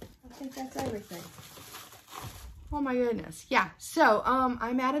 I think that's everything. Oh my goodness. Yeah, so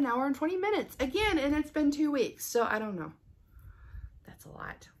I'm at 1 hour and 20 minutes again, and it's been 2 weeks, so I don't know. That's a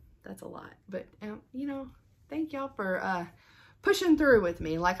lot. That's a lot. But you know, thank y'all for pushing through with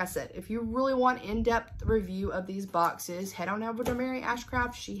me. Like I said, if you really want in-depth review of these boxes, head on over to Mary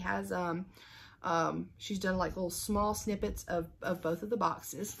Ashcraft. She has she's done like little small snippets of both of the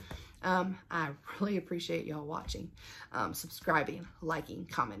boxes. I really appreciate y'all watching, subscribing, liking,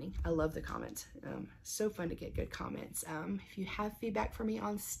 commenting. I love the comments. So fun to get good comments. If you have feedback for me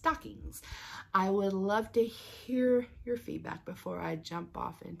on stockings, I would love to hear your feedback before I jump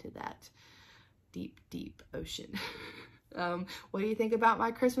off into that deep, deep ocean. What do you think about my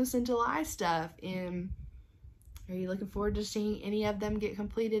Christmas in July stuff? Are you looking forward to seeing any of them get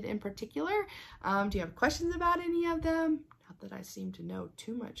completed in particular? Do you have questions about any of them? Not that I seem to know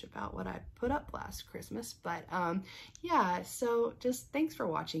too much about what I put up last Christmas, but yeah, so just thanks for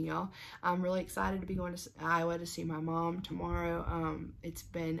watching, y'all. I'm really excited to be going to Iowa to see my mom tomorrow. It's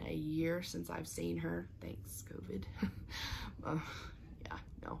been a year since I've seen her. Thanks, COVID. Yeah,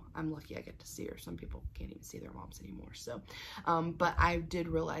 no, I'm lucky I get to see her. Some people can't even see their moms anymore. So, but I did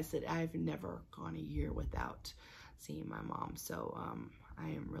realize that I've never gone a year without seeing my mom. So, I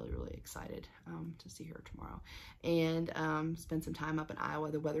am really, really excited to see her tomorrow and spend some time up in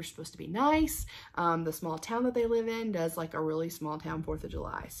Iowa. The weather's supposed to be nice. The small town that they live in does like a really small town 4th of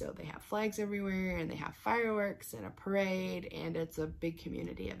July. So they have flags everywhere and they have fireworks and a parade, and it's a big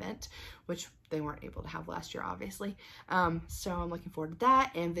community event, which they weren't able to have last year, obviously. So I'm looking forward to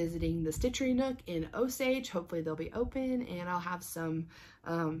that and visiting the Stitchery Nook in Osage. Hopefully they'll be open and I'll have some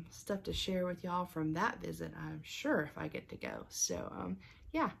stuff to share with y'all from that visit, I'm sure, if I get to go. So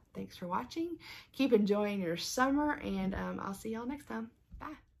yeah, thanks for watching. Keep enjoying your summer, and I'll see y'all next time.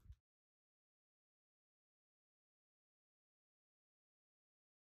 Bye.